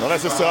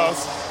unless it's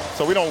us,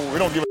 so we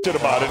don't give a shit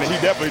about it, and he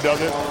definitely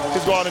doesn't.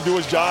 Just go out and do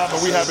his job,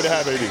 and we're happy to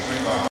have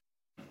AD.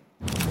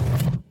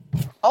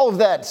 All of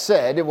that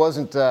said, it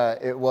wasn't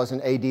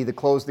AD that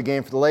closed the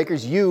game for the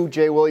Lakers. You,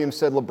 Jay Williams,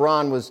 said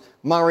LeBron was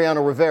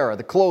Mariano Rivera,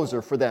 the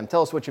closer for them.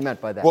 Tell us what you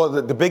meant by that. Well,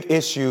 the big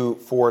issue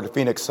for the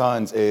Phoenix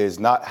Suns is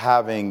not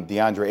having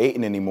DeAndre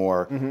Ayton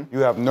anymore. Mm-hmm.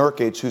 You have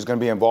Nurkic, who's going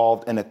to be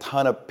involved in a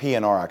ton of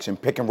PNR action,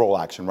 pick and roll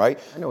action, right?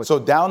 So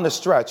down the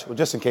stretch, well,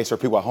 just in case there are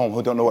people at home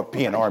who don't know what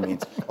PNR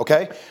means,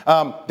 okay?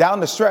 Down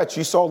the stretch,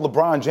 you saw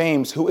LeBron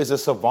James, who is a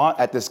savant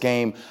at this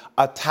game,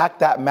 attack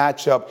that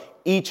matchup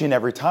each and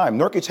every time.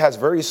 Nurkic has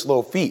very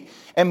slow feet.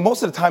 And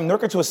most of the time,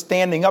 Nurkic was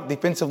standing up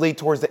defensively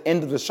towards the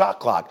end of the shot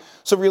clock.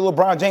 So if you're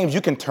LeBron James,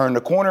 you can turn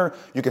the corner,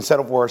 you can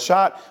settle for a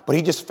shot, but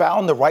he just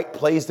found the right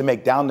plays to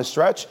make down the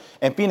stretch,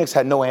 and Phoenix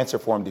had no answer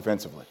for him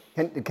defensively.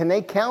 Can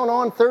they count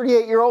on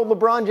 38-year-old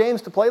LeBron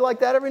James to play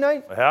like that every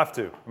night? They have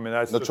to. I mean,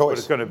 that's no what choice.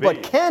 it's going to be.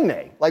 But can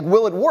they? Like,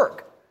 will it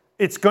work?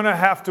 It's going to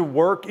have to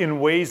work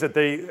in ways that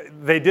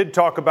they did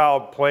talk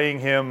about playing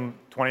him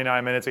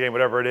 29 minutes a game,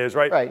 whatever it is,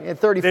 right? Right, and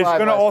 35. There's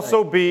going to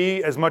also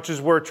be, as much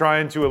as we're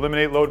trying to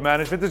eliminate load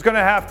management, there's going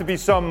to have to be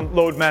some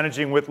load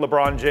managing with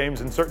LeBron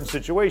James in certain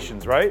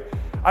situations, right?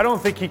 I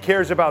don't think he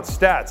cares about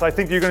stats. I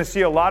think you're going to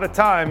see a lot of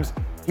times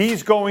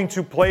he's going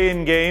to play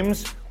in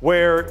games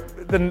where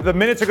the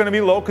minutes are going to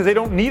be low because they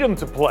don't need him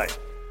to play.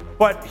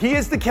 But he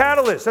is the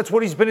catalyst. That's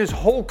what he's been his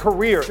whole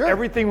career. Sure.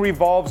 Everything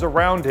revolves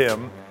around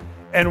him.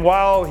 And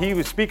while he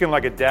was speaking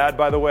like a dad,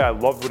 by the way, I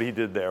loved what he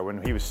did there when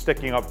he was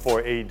sticking up for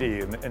AD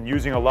and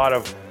using a lot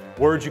of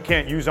words you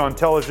can't use on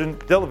television,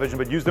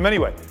 but use them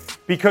anyway.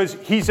 Because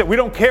he said, we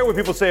don't care what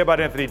people say about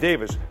Anthony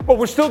Davis, but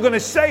we're still going to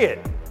say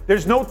it.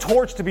 There's no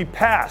torch to be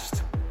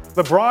passed.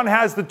 LeBron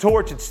has the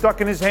torch. It's stuck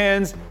in his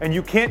hands, and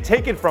you can't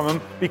take it from him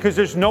because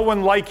there's no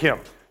one like him.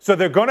 So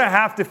they're going to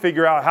have to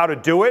figure out how to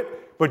do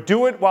it, but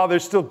do it while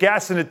there's still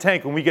gas in the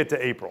tank when we get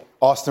to April.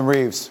 Austin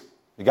Reeves,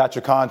 you got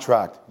your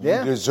contract.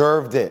 You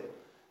deserved it.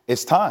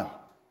 It's time.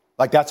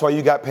 Like, that's why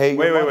you got paid.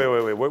 Wait.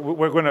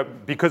 We're going to,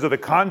 because of the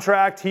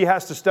contract, he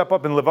has to step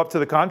up and live up to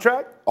the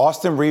contract?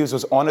 Austin Reeves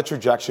was on a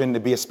trajectory to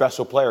be a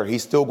special player.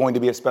 He's still going to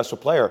be a special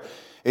player.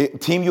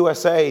 Team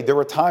USA, there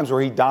were times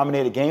where he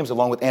dominated games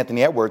along with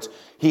Anthony Edwards.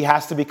 He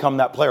has to become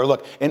that player.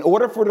 Look, in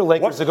order for the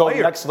Lakers to go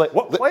next level.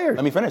 What player?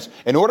 Let me finish.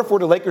 In order for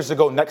the Lakers to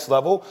go next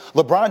level,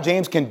 LeBron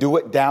James can do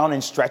it down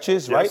in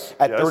stretches, right?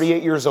 At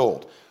 38 years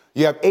old.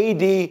 You have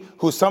AD,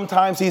 who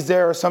sometimes he's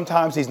there,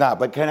 sometimes he's not,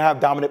 but can have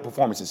dominant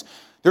performances.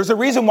 There's a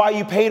reason why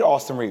you paid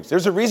Austin Reeves.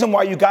 There's a reason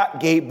why you got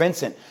Gabe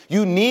Vincent.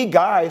 You need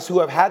guys who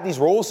have had these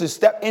roles to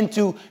step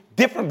into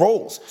different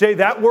roles. Jay,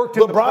 that worked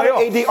in the LeBron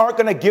playoffs. and AD aren't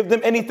going to give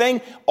them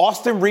anything.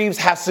 Austin Reeves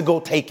has to go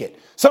take it.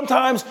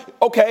 Sometimes,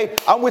 okay,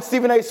 I'm with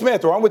Stephen A.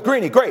 Smith or I'm with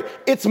Greeny. Great.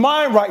 It's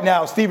mine right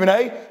now, Stephen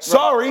A.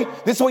 Sorry.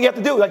 Right. This is what you have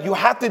to do. Like, you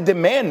have to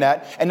demand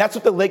that, and that's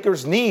what the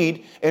Lakers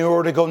need in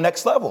order to go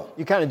next level.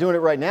 You're kind of doing it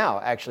right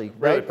now, actually,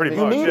 right? Really, pretty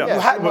much,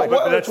 yeah. What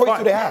other choice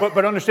do they have?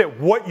 But understand,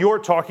 what you're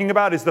talking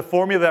about is the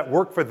formula that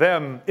worked for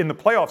them in the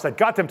playoffs that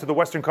got them to the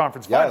Western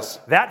Conference Finals.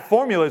 Yes. That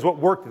formula is what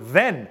worked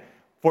then.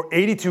 For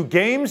 82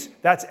 games,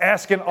 that's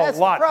asking a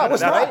lot out of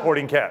that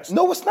supporting cast.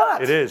 No, it's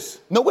not. It is.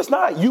 No, it's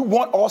not. You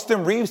want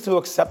Austin Reeves to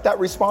accept that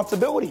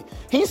responsibility.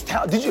 He's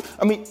talented.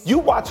 You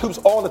watch hoops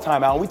all the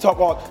time, Alan. We talk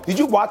all. Did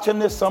you watch him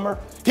this summer?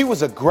 He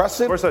was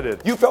aggressive. Of course I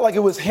did. You felt like it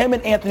was him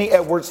and Anthony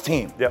Edwards'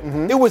 team. Yep.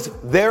 Mm-hmm. It was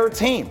their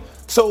team.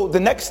 So the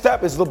next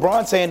step is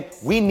LeBron saying,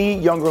 we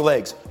need younger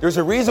legs. There's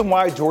a reason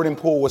why Jordan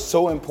Poole was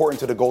so important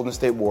to the Golden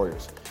State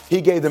Warriors. He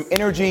gave them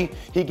energy.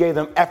 He gave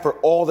them effort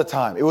all the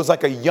time. It was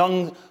like a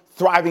young,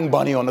 thriving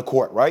bunny on the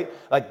court, right?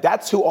 Like,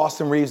 that's who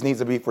Austin Reeves needs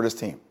to be for this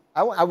team.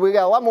 We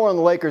got a lot more on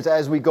the Lakers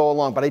as we go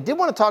along, but I did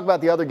want to talk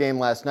about the other game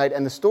last night,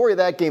 and the story of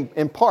that game,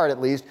 in part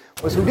at least,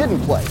 was who didn't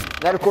play.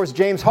 And that, of course,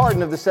 James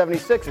Harden of the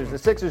 76ers. The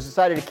Sixers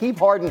decided to keep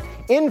Harden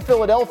in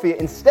Philadelphia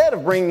instead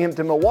of bringing him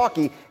to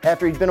Milwaukee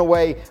after he'd been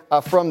away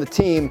from the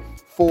team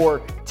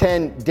for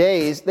 10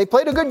 days. They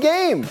played a good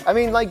game. I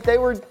mean, like, they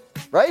were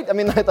right. I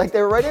mean, like,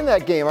 they were right in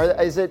that game.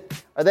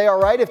 Are they all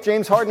right if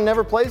James Harden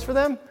never plays for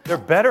them? They're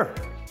better.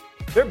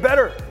 They're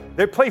better.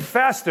 They play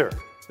faster.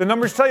 The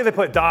numbers tell you they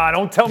play.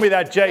 Don't tell me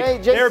that, Jay. Hey,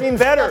 Jay They're seems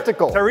better.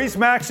 skeptical. Tyrese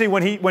Maxey,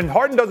 when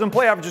Harden doesn't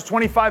play, averages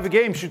 25 a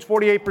game, shoots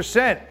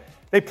 48%.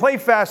 They play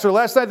faster.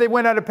 Last night they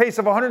went at a pace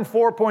of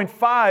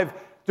 104.5.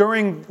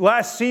 During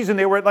last season,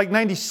 they were at like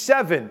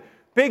 97.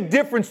 Big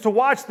difference to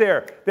watch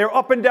there. They're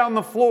up and down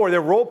the floor.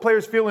 Their role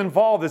players feel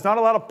involved. There's not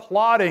a lot of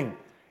plotting.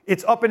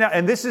 It's up and down.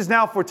 And this is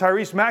now for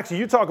Tyrese Maxey.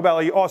 You talk about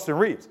like Austin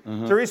Reeves.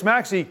 Mm-hmm. Tyrese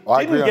Maxey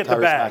didn't get the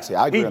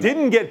bag. He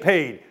didn't get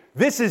paid.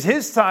 This is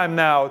his time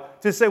now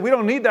to say, we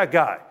don't need that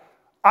guy.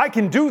 I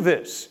can do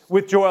this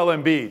with Joel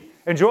Embiid.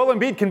 And Joel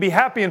Embiid can be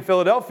happy in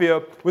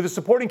Philadelphia with a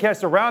supporting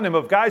cast around him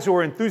of guys who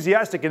are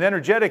enthusiastic and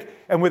energetic,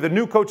 and with a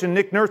new coach in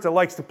Nick Nurse that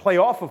likes to play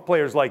off of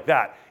players like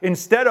that.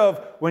 Instead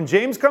of, when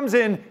James comes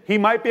in, he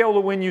might be able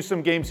to win you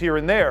some games here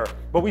and there.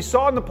 But we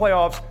saw in the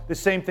playoffs the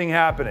same thing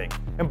happening.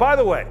 And by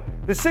the way,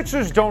 the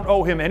Sixers don't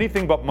owe him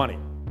anything but money.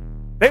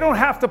 They don't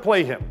have to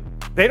play him.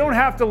 They don't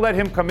have to let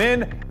him come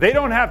in. They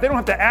don't have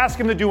to ask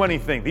him to do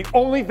anything. The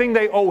only thing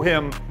they owe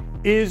him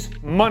is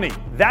money.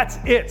 That's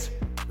it.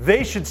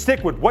 They should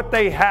stick with what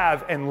they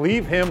have and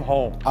leave him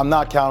home. I'm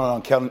not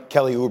counting on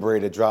Kelly Oubre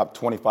to drop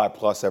 25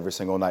 plus every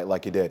single night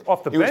like he did.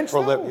 Off the bench? He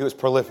was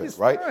prolific,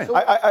 right? So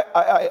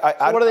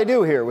what do they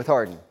do here with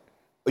Harden?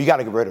 You got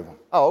to get rid of him.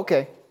 Oh,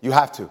 okay. You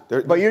have to.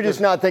 But you're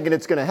just not thinking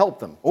it's going to help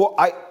them. Well,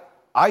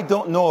 I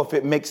don't know if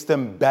it makes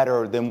them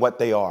better than what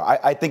they are.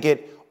 I think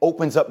it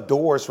opens up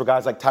doors for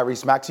guys like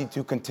Tyrese Maxey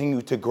to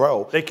continue to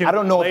grow. They can I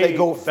don't know if they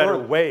go better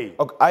further. way.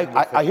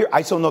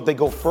 I still know if they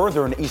go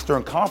further in the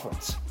Eastern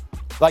Conference.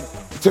 Like,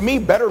 to me,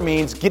 better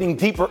means getting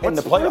deeper in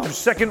the playoffs.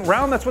 Second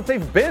round, that's what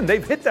they've been.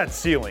 They've hit that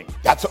ceiling.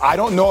 I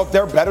don't know if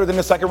they're better than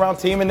the second round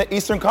team in the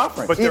Eastern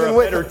Conference. But they're a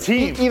better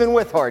team. Even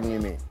with Harden, you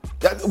mean?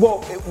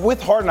 Well, with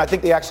Harden, I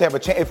think they actually have a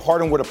chance. If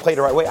Harden would have played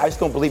the right way, I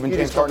just don't believe in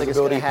James Harden's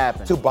ability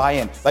to buy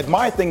in. Like,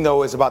 my thing,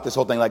 though, is about this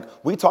whole thing. Like,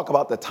 we talk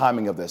about the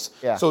timing of this.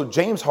 Yeah. So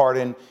James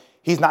Harden,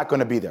 he's not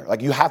going to be there.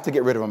 Like, you have to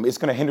get rid of him. It's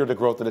going to hinder the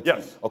growth of the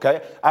team.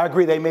 Okay? I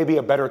agree they may be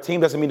a better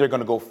team. Doesn't mean they're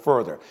going to go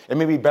further. It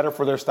may be better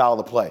for their style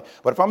of play.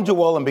 But if I'm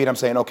Joel Embiid, I'm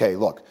saying, okay,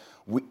 look,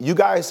 you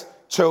guys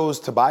chose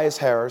Tobias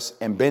Harris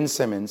and Ben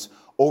Simmons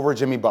over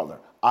Jimmy Butler.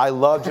 I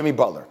love Jimmy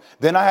Butler.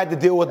 Then I had to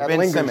deal with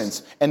Ben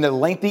Simmons and the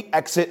lengthy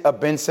exit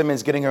of Ben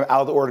Simmons getting him out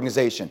of the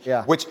organization,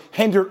 which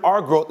hindered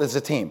our growth as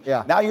a team.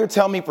 Now you're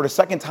telling me for the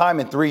second time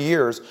in 3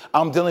 years,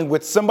 I'm dealing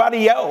with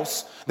somebody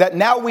else that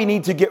now we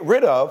need to get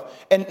rid of,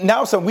 and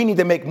now we need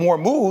to make more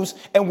moves,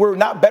 and we're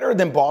not better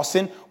than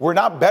Boston. We're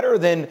not better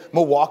than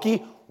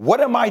Milwaukee. What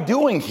am I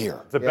doing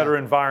here? It's a better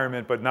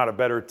environment, but not a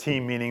better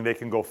team, meaning they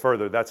can go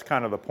further. That's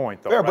kind of the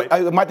point, though, right?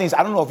 But my thing is,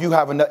 I don't know if you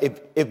have enough.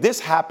 If this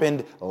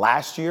happened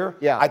last year,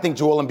 I think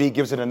Joel Embiid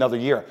gives it another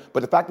year. But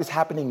the fact it's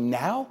happening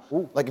now,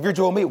 like if you're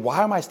Joel Embiid,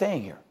 why am I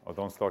staying here? Oh,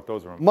 don't start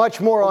those rumors. Much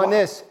more on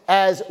this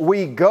as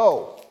we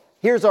go.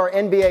 Here's our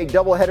NBA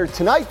doubleheader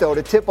tonight, though,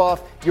 to tip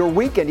off your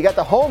weekend. You got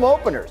the home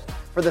openers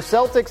for the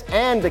Celtics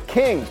and the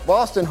Kings.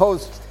 Boston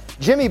hosts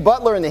Jimmy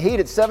Butler and the Heat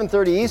at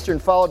 7:30 Eastern,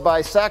 followed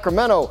by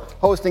Sacramento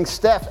hosting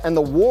Steph and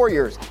the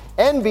Warriors.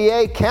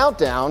 NBA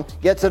Countdown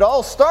gets it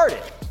all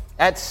started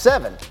at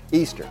 7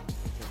 Eastern.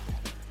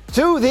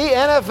 To the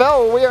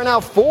NFL, where we are now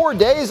 4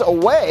 days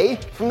away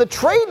from the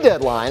trade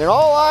deadline, and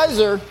all eyes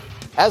are,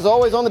 as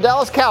always, on the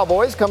Dallas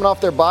Cowboys coming off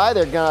their bye.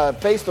 They're going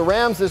to face the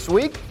Rams this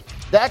week.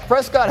 Dak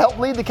Prescott helped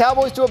lead the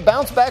Cowboys to a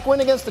bounce-back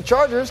win against the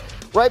Chargers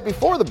right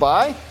before the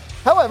bye.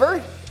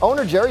 However,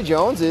 owner Jerry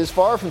Jones is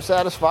far from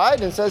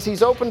satisfied and says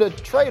he's open to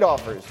trade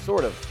offers,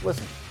 sort of.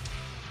 Listen.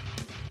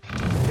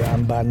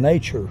 I'm by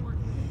nature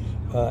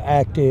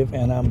active,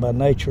 and I'm by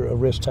nature a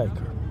risk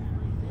taker.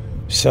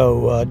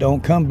 So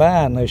don't come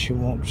by unless you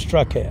want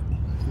struck at.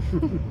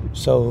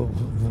 So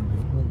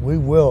we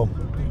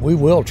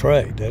will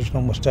trade. There's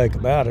no mistake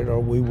about it, or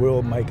we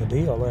will make a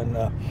deal.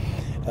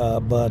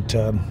 And but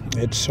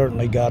it's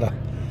certainly got a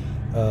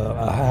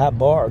high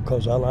bar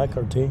because I like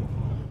our team.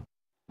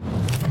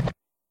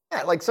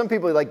 Yeah, like some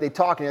people, like they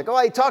talk and you're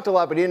like, oh, he talked a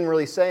lot, but he didn't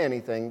really say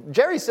anything.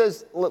 Jerry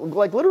says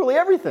like literally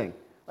everything.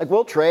 Like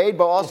we'll trade,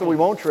 but also we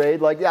won't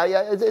trade. Like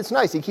it's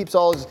nice. He keeps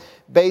all his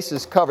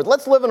bases covered.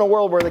 Let's live in a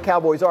world where the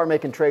Cowboys are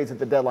making trades at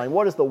the deadline.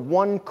 What is the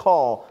one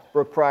call,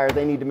 Brooke Pryor,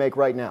 they need to make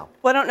right now?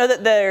 Well, I don't know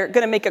that they're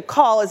going to make a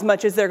call as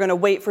much as they're going to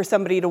wait for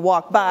somebody to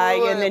walk by,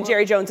 and then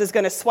Jerry Jones is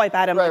going to swipe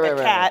at him like a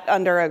cat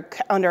under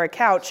a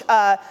couch.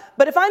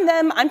 But if I'm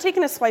them, I'm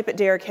taking a swipe at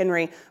Derrick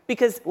Henry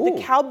because the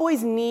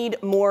Cowboys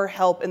need more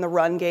help in the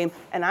run game.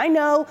 And I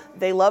know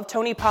they love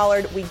Tony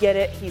Pollard. We get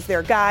it. He's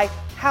their guy.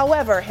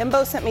 However,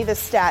 Himbo sent me this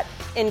stat.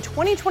 In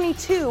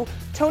 2022,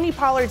 Tony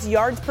Pollard's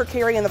yards per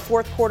carry in the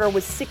fourth quarter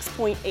was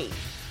 6.8.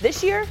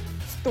 This year,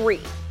 it's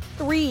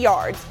 3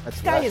 yards.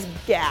 This guy is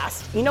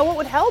gassed. You know what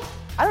would help?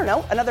 I don't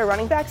know. Another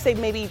running back, say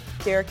maybe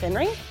Derrick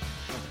Henry? What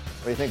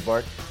do you think,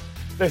 Bart?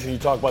 Listen, you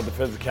talk about the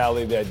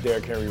physicality that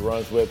Derrick Henry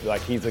runs with.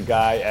 Like, he's a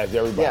guy, as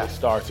everybody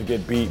starts to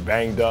get beat,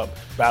 banged up,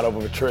 battle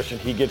of attrition,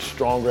 he gets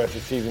stronger as the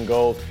season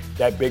goes.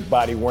 That big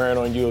body wearing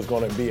on you is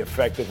going to be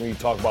effective when you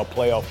talk about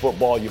playoff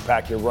football. You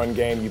pack your run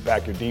game, you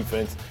pack your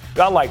defense.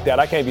 I like that.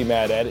 I can't be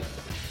mad at it.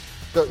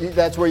 So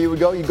that's where you would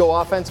go? You go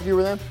offense if you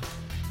were them?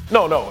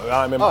 No.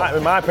 In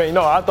my opinion,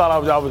 no. I thought I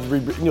was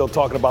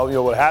talking about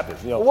what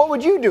happens. What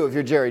would you do if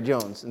you're Jerry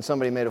Jones and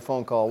somebody made a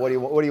phone call? What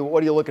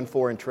are you looking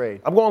for in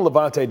trade? I'm going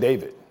Levante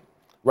David.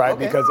 Right,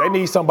 because they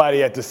need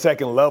somebody at the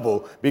second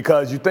level.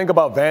 Because you think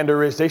about Van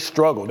Der Esch, they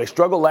struggled. They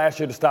struggled last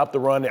year to stop the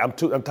run. I'm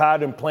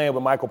tired of them playing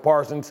with Michael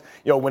Parsons.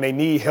 When they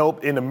need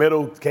help in the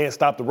middle, can't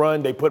stop the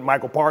run, they put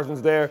Michael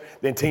Parsons there.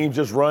 Then teams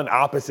just run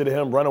opposite of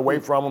him, run away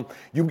from him.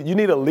 You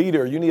need a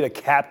leader. You need a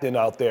captain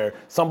out there,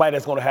 somebody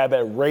that's going to have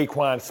that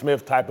Raekwon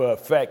Smith type of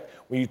effect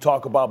when you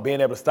talk about being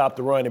able to stop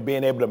the run and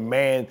being able to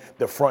man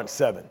the front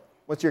seven.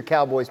 What's your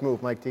Cowboys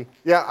move, Mike T?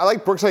 Yeah, I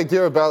like Brooks'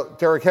 idea about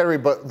Derrick Henry,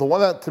 but the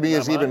one that to me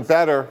is even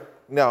better.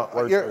 No,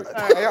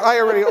 I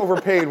already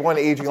overpaid one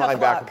aging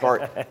linebacker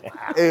part.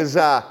 Is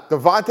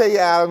Davante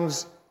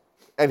Adams,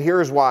 and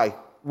here's why.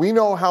 We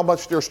know how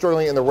much they're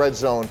struggling in the red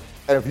zone,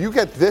 and if you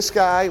get this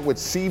guy with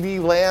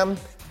CeeDee Lamb,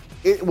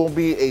 it will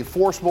be a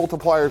force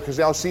multiplier because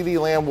now CeeDee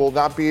Lamb will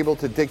not be able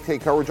to dictate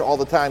coverage all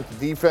the time to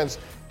defense.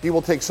 He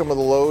will take some of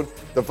the load.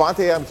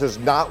 Davante Adams does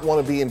not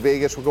want to be in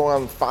Vegas. We're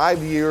going on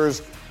 5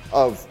 years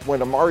of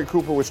when Amari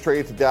Cooper was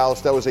traded to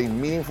Dallas. That was a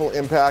meaningful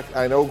impact.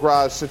 I know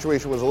Graz's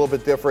situation was a little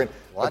bit different.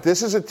 But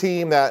this is a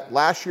team that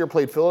last year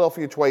played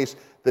Philadelphia twice.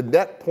 The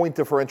net point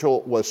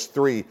differential was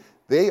 3.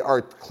 They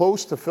are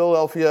close to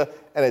Philadelphia,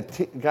 and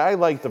a guy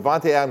like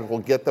Davante Adams will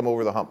get them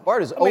over the hump.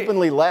 Bart is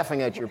openly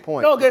laughing at your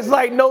point. No, it's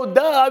like, no,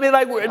 duh.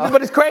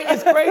 But it's crazy.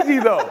 It's crazy,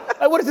 though.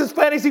 Like, what is this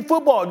fantasy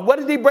football? What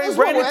did they bring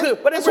Brandon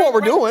Cooks? That's what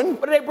we're doing.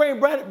 What did they bring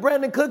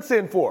Brandon Cooks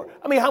in for?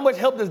 How much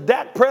help does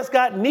Dak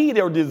Prescott need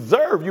or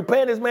deserve? You're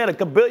paying this man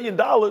 $1 billion.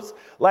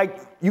 Like,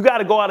 you got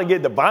to go out and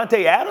get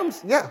Davante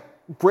Adams? Yeah.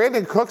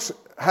 Brandon Cooks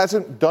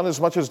hasn't done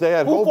as much as they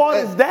had hoped. Whose fault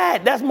is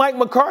that? That's Mike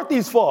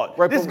McCarthy's fault.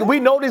 Right, we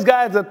know this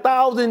guy has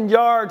 1,000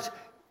 yards.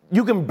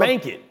 You can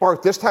bank it.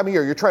 Bart, this time of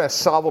year, you're trying to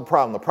solve a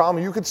problem. The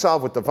problem you could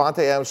solve with Davante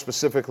Adams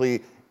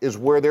specifically is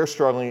where they're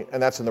struggling,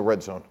 and that's in the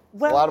red zone.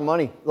 Well, a lot of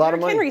money.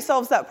 Henry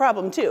solves that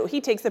problem, too.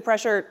 He takes the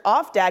pressure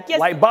off Dak. Yes,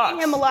 light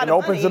box. Him a lot and of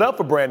opens money. It up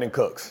for Brandon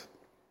Cooks.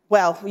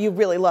 Well, you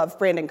really love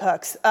Brandon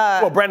Cooks.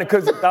 Brandon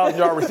Cooks is a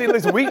 1,000-yard receiver.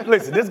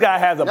 Listen, this guy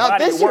has a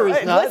body of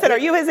work. Listen, are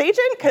you his agent?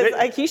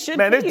 Because he should be.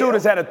 Man, this dude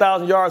has had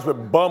 1,000 yards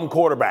with bum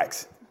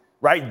quarterbacks,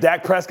 right?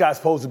 Dak Prescott's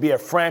supposed to be a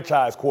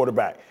franchise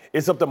quarterback.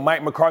 It's up to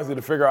Mike McCarthy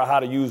to figure out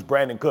how to use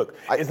Brandon Cooks.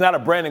 It's not a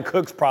Brandon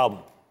Cooks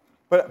problem.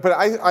 But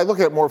I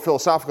look at it more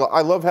philosophical.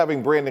 I love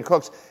having Brandon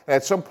Cooks, and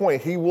at some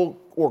point he will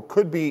or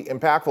could be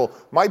impactful.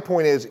 My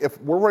point is,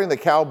 if we're running the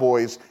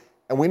Cowboys,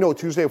 and we know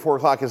Tuesday at 4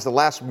 o'clock is the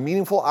last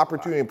meaningful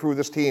opportunity to improve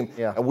this team.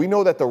 Yeah. And we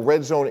know that the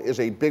red zone is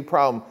a big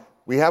problem.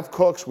 We have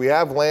Cooks, we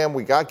have Lamb,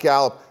 we got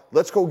Gallup.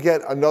 Let's go get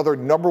another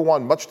number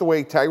one, much the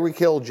way Tyreek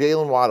Hill,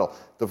 Jalen Waddle,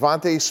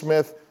 Devontae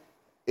Smith,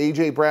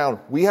 A.J. Brown.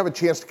 We have a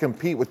chance to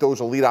compete with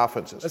those elite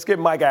offenses. Let's get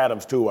Mike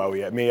Adams, too, while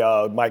we at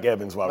Mike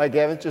Evans. Mike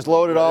Evans, just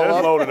load it all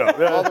up. Load it up.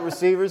 All the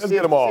receivers. Let's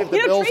get them all.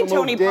 Trade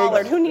Tony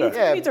Pollard. Who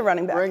needs a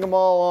running back? Bring them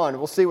all on.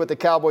 We'll see what the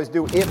Cowboys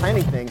do, if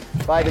anything,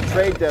 by the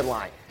trade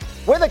deadline.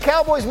 With a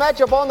Cowboys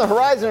matchup on the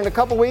horizon in a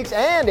couple weeks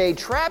and a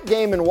trap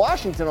game in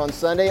Washington on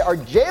Sunday, are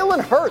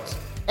Jalen Hurts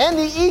and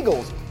the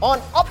Eagles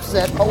on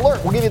upset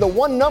alert? We'll give you the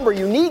one number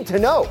you need to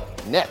know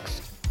next.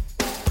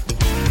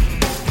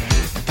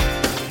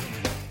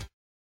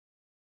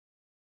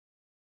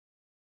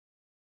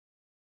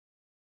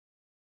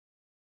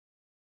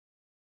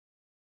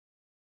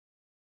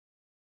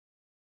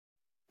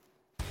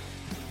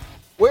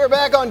 We're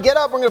back on Get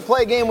Up. We're going to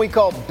play a game we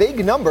call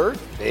Big Number,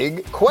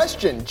 Big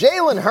Question.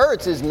 Jalen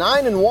Hurts is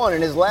 9-1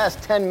 in his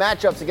last 10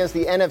 matchups against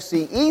the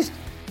NFC East.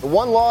 The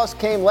one loss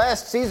came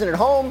last season at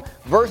home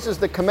versus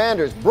the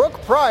Commanders.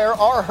 Brooke Pryor,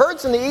 are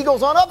Hurts and the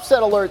Eagles on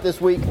upset alert this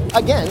week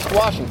against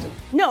Washington?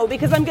 No,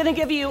 because I'm going to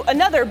give you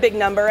another big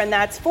number, and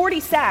that's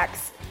 40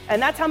 sacks.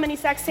 And that's how many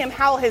sacks Sam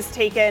Howell has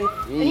taken.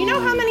 And you know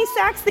how many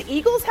sacks the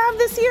Eagles have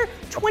this year?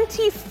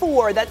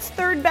 24. That's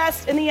third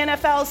best in the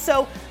NFL.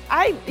 So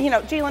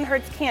Jalen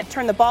Hurts can't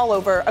turn the ball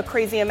over a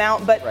crazy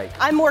amount, but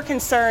I'm more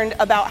concerned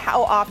about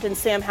how often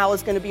Sam Howell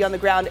is going to be on the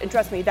ground. And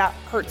trust me, that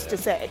hurts to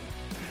say.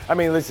 I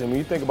mean, listen, when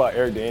you think about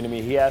Eric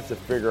Bieniemy, he has to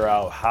figure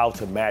out how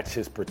to match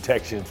his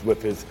protections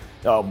with his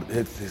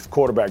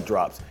quarterback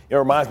drops. It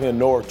reminds me of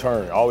Noah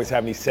Turner, always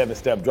having these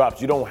 7-step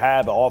drops. You don't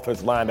have the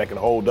offensive line that can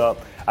hold up.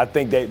 I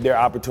think their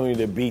opportunity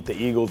to beat the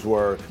Eagles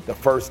were the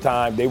first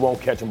time. They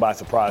won't catch them by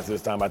surprise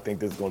this time. I think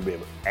this is going to be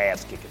an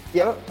ass-kicking.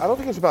 Yeah, I don't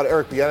think it's about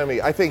Eric Bieniemy.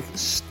 I think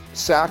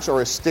sacks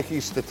are a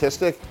sticky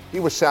statistic. He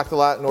was sacked a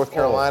lot in North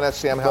Carolina.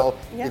 Sam Howell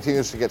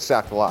continues to get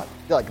sacked a lot.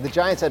 Yeah, like the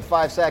Giants had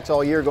 5 sacks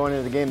all year going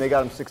into the game. They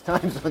got him 6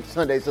 times on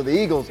Sunday. So the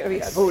Eagles,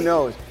 who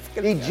knows?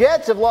 The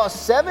Jets have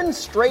lost 7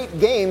 straight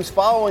games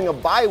following a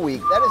bye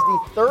week. That is the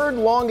third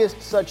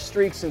longest such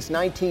streak since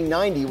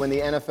 1990 when the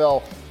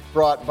NFL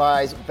brought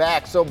buys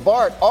back. So,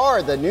 Bart,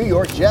 are the New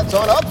York Jets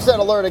on upset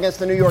alert against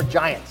the New York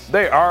Giants?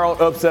 They are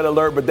on upset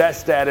alert, but that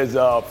stat is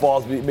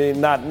false.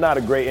 Not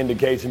a great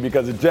indication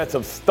because the Jets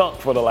have stunk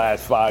for the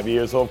last 5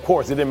 years. So, of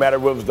course, it didn't matter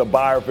if it was the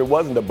bye or if it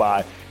wasn't the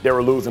bye, they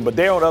were losing. But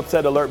they're on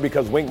upset alert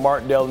because Wink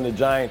Martindale and the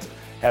Giants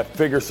have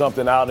figured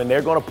something out, and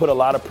they're going to put a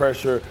lot of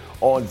pressure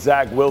on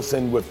Zach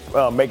Wilson with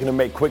making him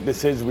make quick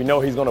decisions. We know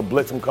he's going to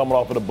blitz him coming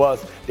off of the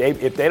bus.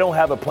 If they don't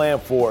have a plan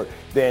for it,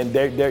 then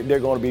they're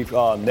going to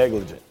be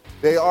negligent.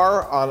 They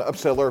are on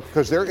upset alert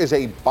because there is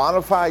a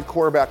bona fide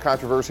quarterback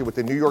controversy with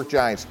the New York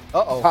Giants.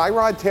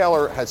 Tyrod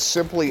Taylor has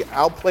simply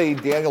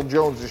outplayed Daniel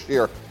Jones this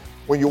year.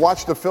 When you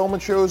watch the film,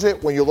 it shows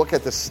it. When you look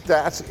at the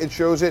stats, it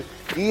shows it.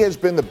 He has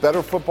been the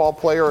better football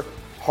player.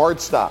 Hard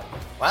stop.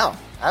 Wow.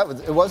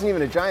 It wasn't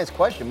even a Giants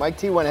question. Mike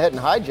T went ahead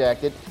and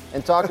hijacked it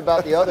and talked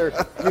about the other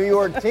New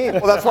York team.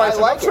 Well, that's why it's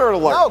an upset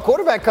alert. No,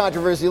 quarterback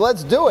controversy.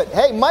 Let's do it.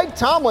 Hey, Mike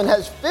Tomlin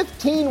has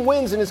 15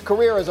 wins in his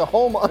career as a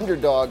home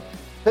underdog.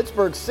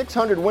 Pittsburgh's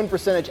 600 win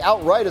percentage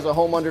outright as a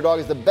home underdog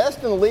is the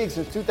best in the league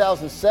since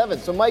 2007.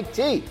 So, Mike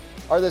T,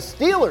 are the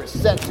Steelers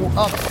set to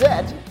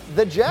upset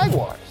the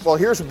Jaguars? Well,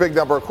 here's a big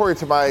number. According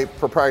to my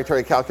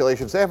proprietary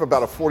calculations, they have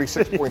about a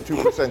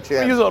 46.2%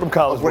 chance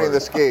of winning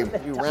this game.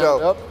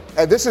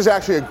 And this is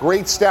actually a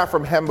great stat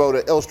from Hembo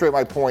to illustrate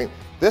my point.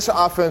 This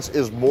offense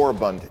is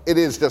moribund. It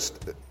is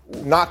just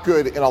not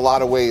good in a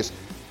lot of ways.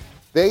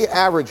 They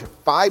average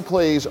 5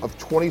 plays of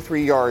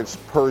 23 yards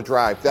per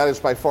drive. That is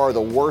by far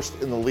the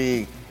worst in the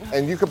league.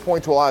 And you can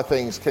point to a lot of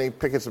things. Kenny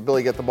Pickett's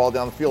ability to get the ball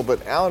down the field,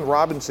 but Allen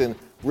Robinson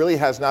really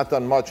has not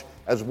done much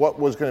as what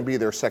was going to be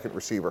their second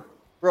receiver.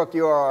 Brooke,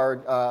 you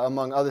are,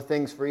 among other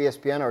things for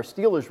ESPN, our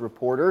Steelers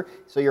reporter,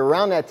 so you're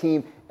around that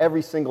team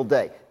every single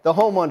day. The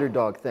home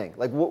underdog thing,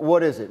 like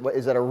what is it?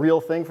 Is that a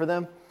real thing for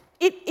them?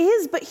 It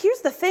is, but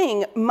here's the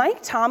thing.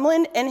 Mike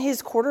Tomlin and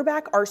his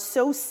quarterback are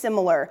so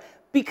similar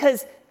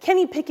because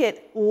Kenny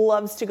Pickett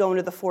loves to go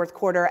into the fourth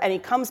quarter, and he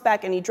comes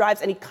back and he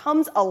drives and he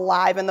comes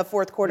alive in the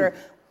fourth quarter,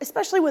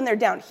 especially when they're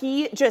down.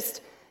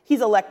 He's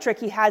electric.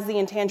 He has the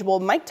intangible.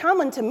 Mike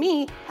Tomlin, to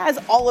me, has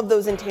all of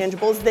those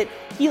intangibles that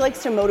he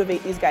likes to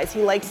motivate these guys.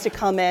 He likes to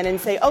come in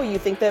and say, oh, you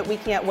think that we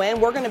can't win?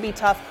 We're going to be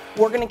tough.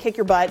 We're going to kick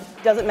your butt.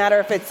 Doesn't matter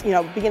if it's,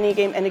 beginning of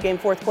game, end of game,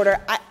 fourth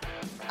quarter.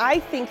 I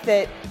think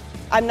that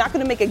I'm not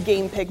going to make a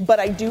game pick, but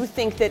I do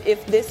think that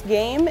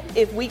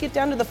if we get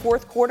down to the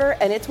fourth quarter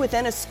and it's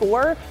within a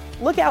score,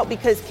 look out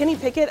because Kenny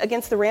Pickett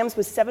against the Rams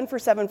was 7 for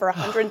 7 for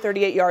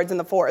 138 yards in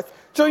the fourth.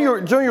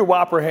 Junior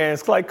Whopper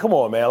hands, like, come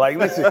on, man. Like,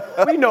 listen,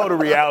 we know the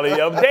reality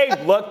of they've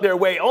lucked their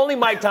way. Only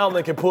Mike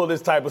Tomlin can pull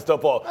this type of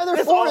stuff off.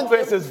 This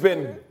offense has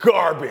been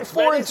garbage.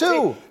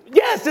 4-2.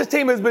 Yes, this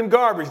team has been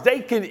garbage. They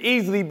can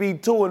easily be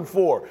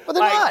 2-4. But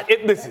they're not.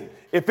 Listen.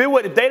 If they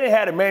didn't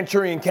have a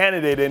Manchurian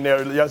candidate in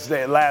there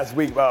last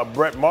week,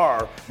 Brett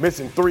Maher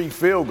missing 3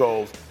 field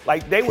goals,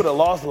 like they would have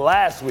lost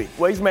last week.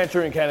 Well, he's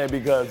Manchurian candidate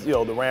because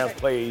the Rams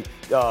played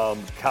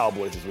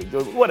Cowboys this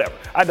week. Whatever.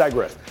 I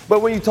digress.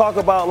 But when you talk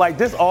about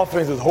this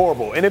offense is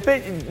horrible, and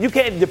you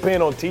can't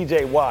depend on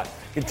T.J. Watt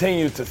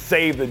continues to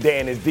save the day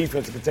and his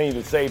defense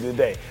continues to save the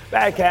day.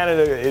 That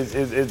Canada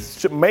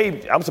is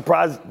maybe. I'm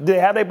surprised. Did they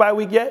have their bye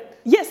week yet?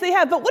 Yes, they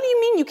have. But what do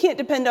you mean you can't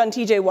depend on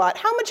T.J. Watt?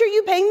 How much are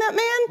you paying that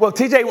man?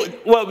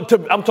 Well,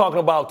 I'm talking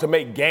about to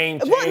make game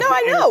change. Well, no,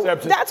 I know.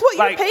 That's what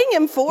you're paying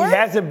him for. He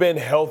hasn't been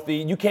healthy.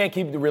 You can't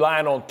keep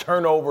relying on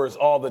turnovers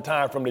all the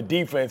time from the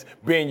defense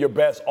being your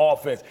best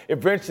offense.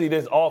 Eventually,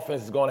 this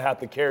offense is going to have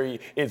to carry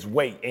its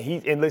weight.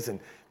 And listen,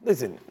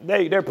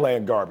 they're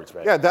playing garbage,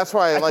 man. Yeah, that's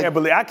why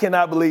I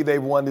cannot believe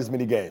they've won this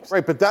many games.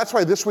 Right, but that's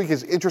why this week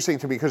is interesting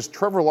to me because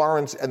Trevor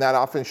Lawrence and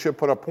that offense should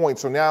put up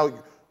points. So now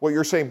what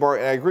you're saying, Bart,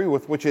 and I agree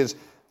with, which is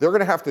they're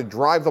going to have to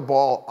drive the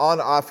ball on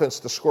offense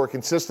to score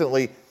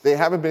consistently. They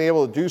haven't been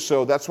able to do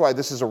so. That's why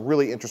this is a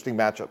really interesting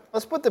matchup.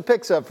 Let's put the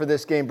picks up for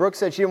this game. Brooke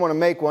said she didn't want to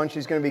make one.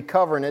 She's going to be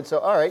covering it. So,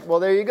 all right, well,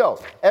 there you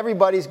go.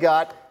 Everybody's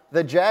got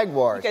the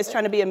Jaguars. You guys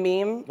trying to be a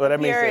meme Well, that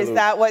means here? they Is lose.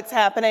 that what's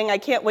happening? I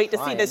can't wait to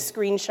see Fine. this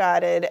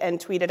screenshotted and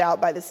tweeted out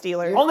by the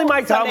Steelers. Only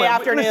Mike Sunday Tomlin.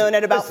 afternoon Listen,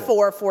 at about listen.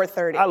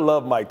 4:30. I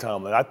love Mike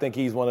Tomlin. I think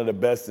he's one of the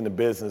best in the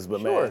business, but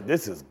man,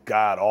 this is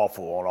god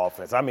awful on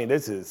offense. I mean,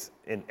 this is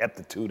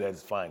ineptitude at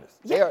its finest.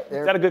 Is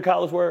that a good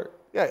college word?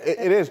 Yeah,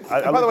 it is.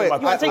 I By the way,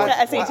 looked at my- You wanna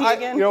take the SAT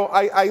again?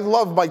 I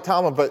love Mike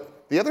Tomlin, but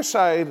the other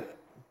side,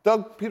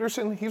 Doug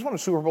Peterson, he's won a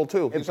Super Bowl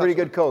too. He's a pretty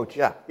good coach.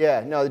 Yeah.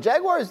 Yeah, no, the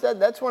Jaguars,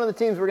 that's one of the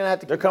teams we're going to have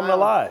to They're keep an coming eye on.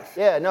 alive.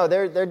 Yeah, no,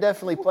 they're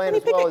definitely playing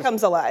Kenny as well Pickett as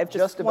comes alive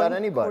just about one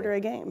anybody. quarter a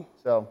game.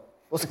 So,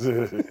 we'll see.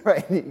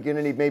 Right, you're going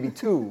to need maybe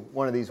two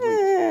one of these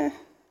weeks.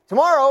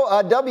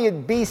 Tomorrow,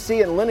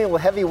 WBC and lineal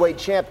heavyweight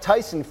champ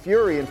Tyson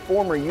Fury and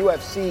former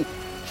UFC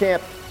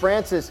champ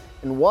Francis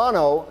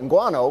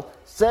Ngannou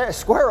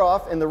square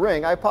off in the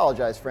ring. I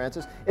apologize,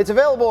 Francis. It's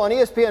available on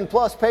ESPN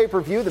Plus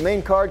pay-per-view. The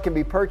main card can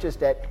be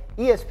purchased at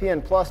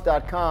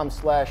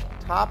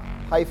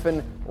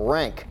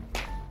espnplus.com/top-rank.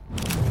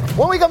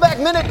 When we come back,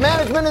 minute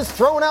management is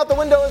thrown out the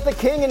window as the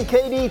King and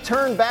KD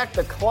turn back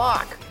the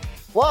clock.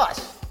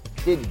 Plus,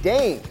 did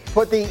Dame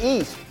put the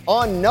East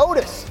on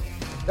notice?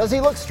 Does he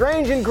look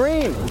strange in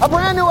green? A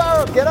brand new hour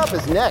of Get Up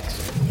is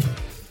next.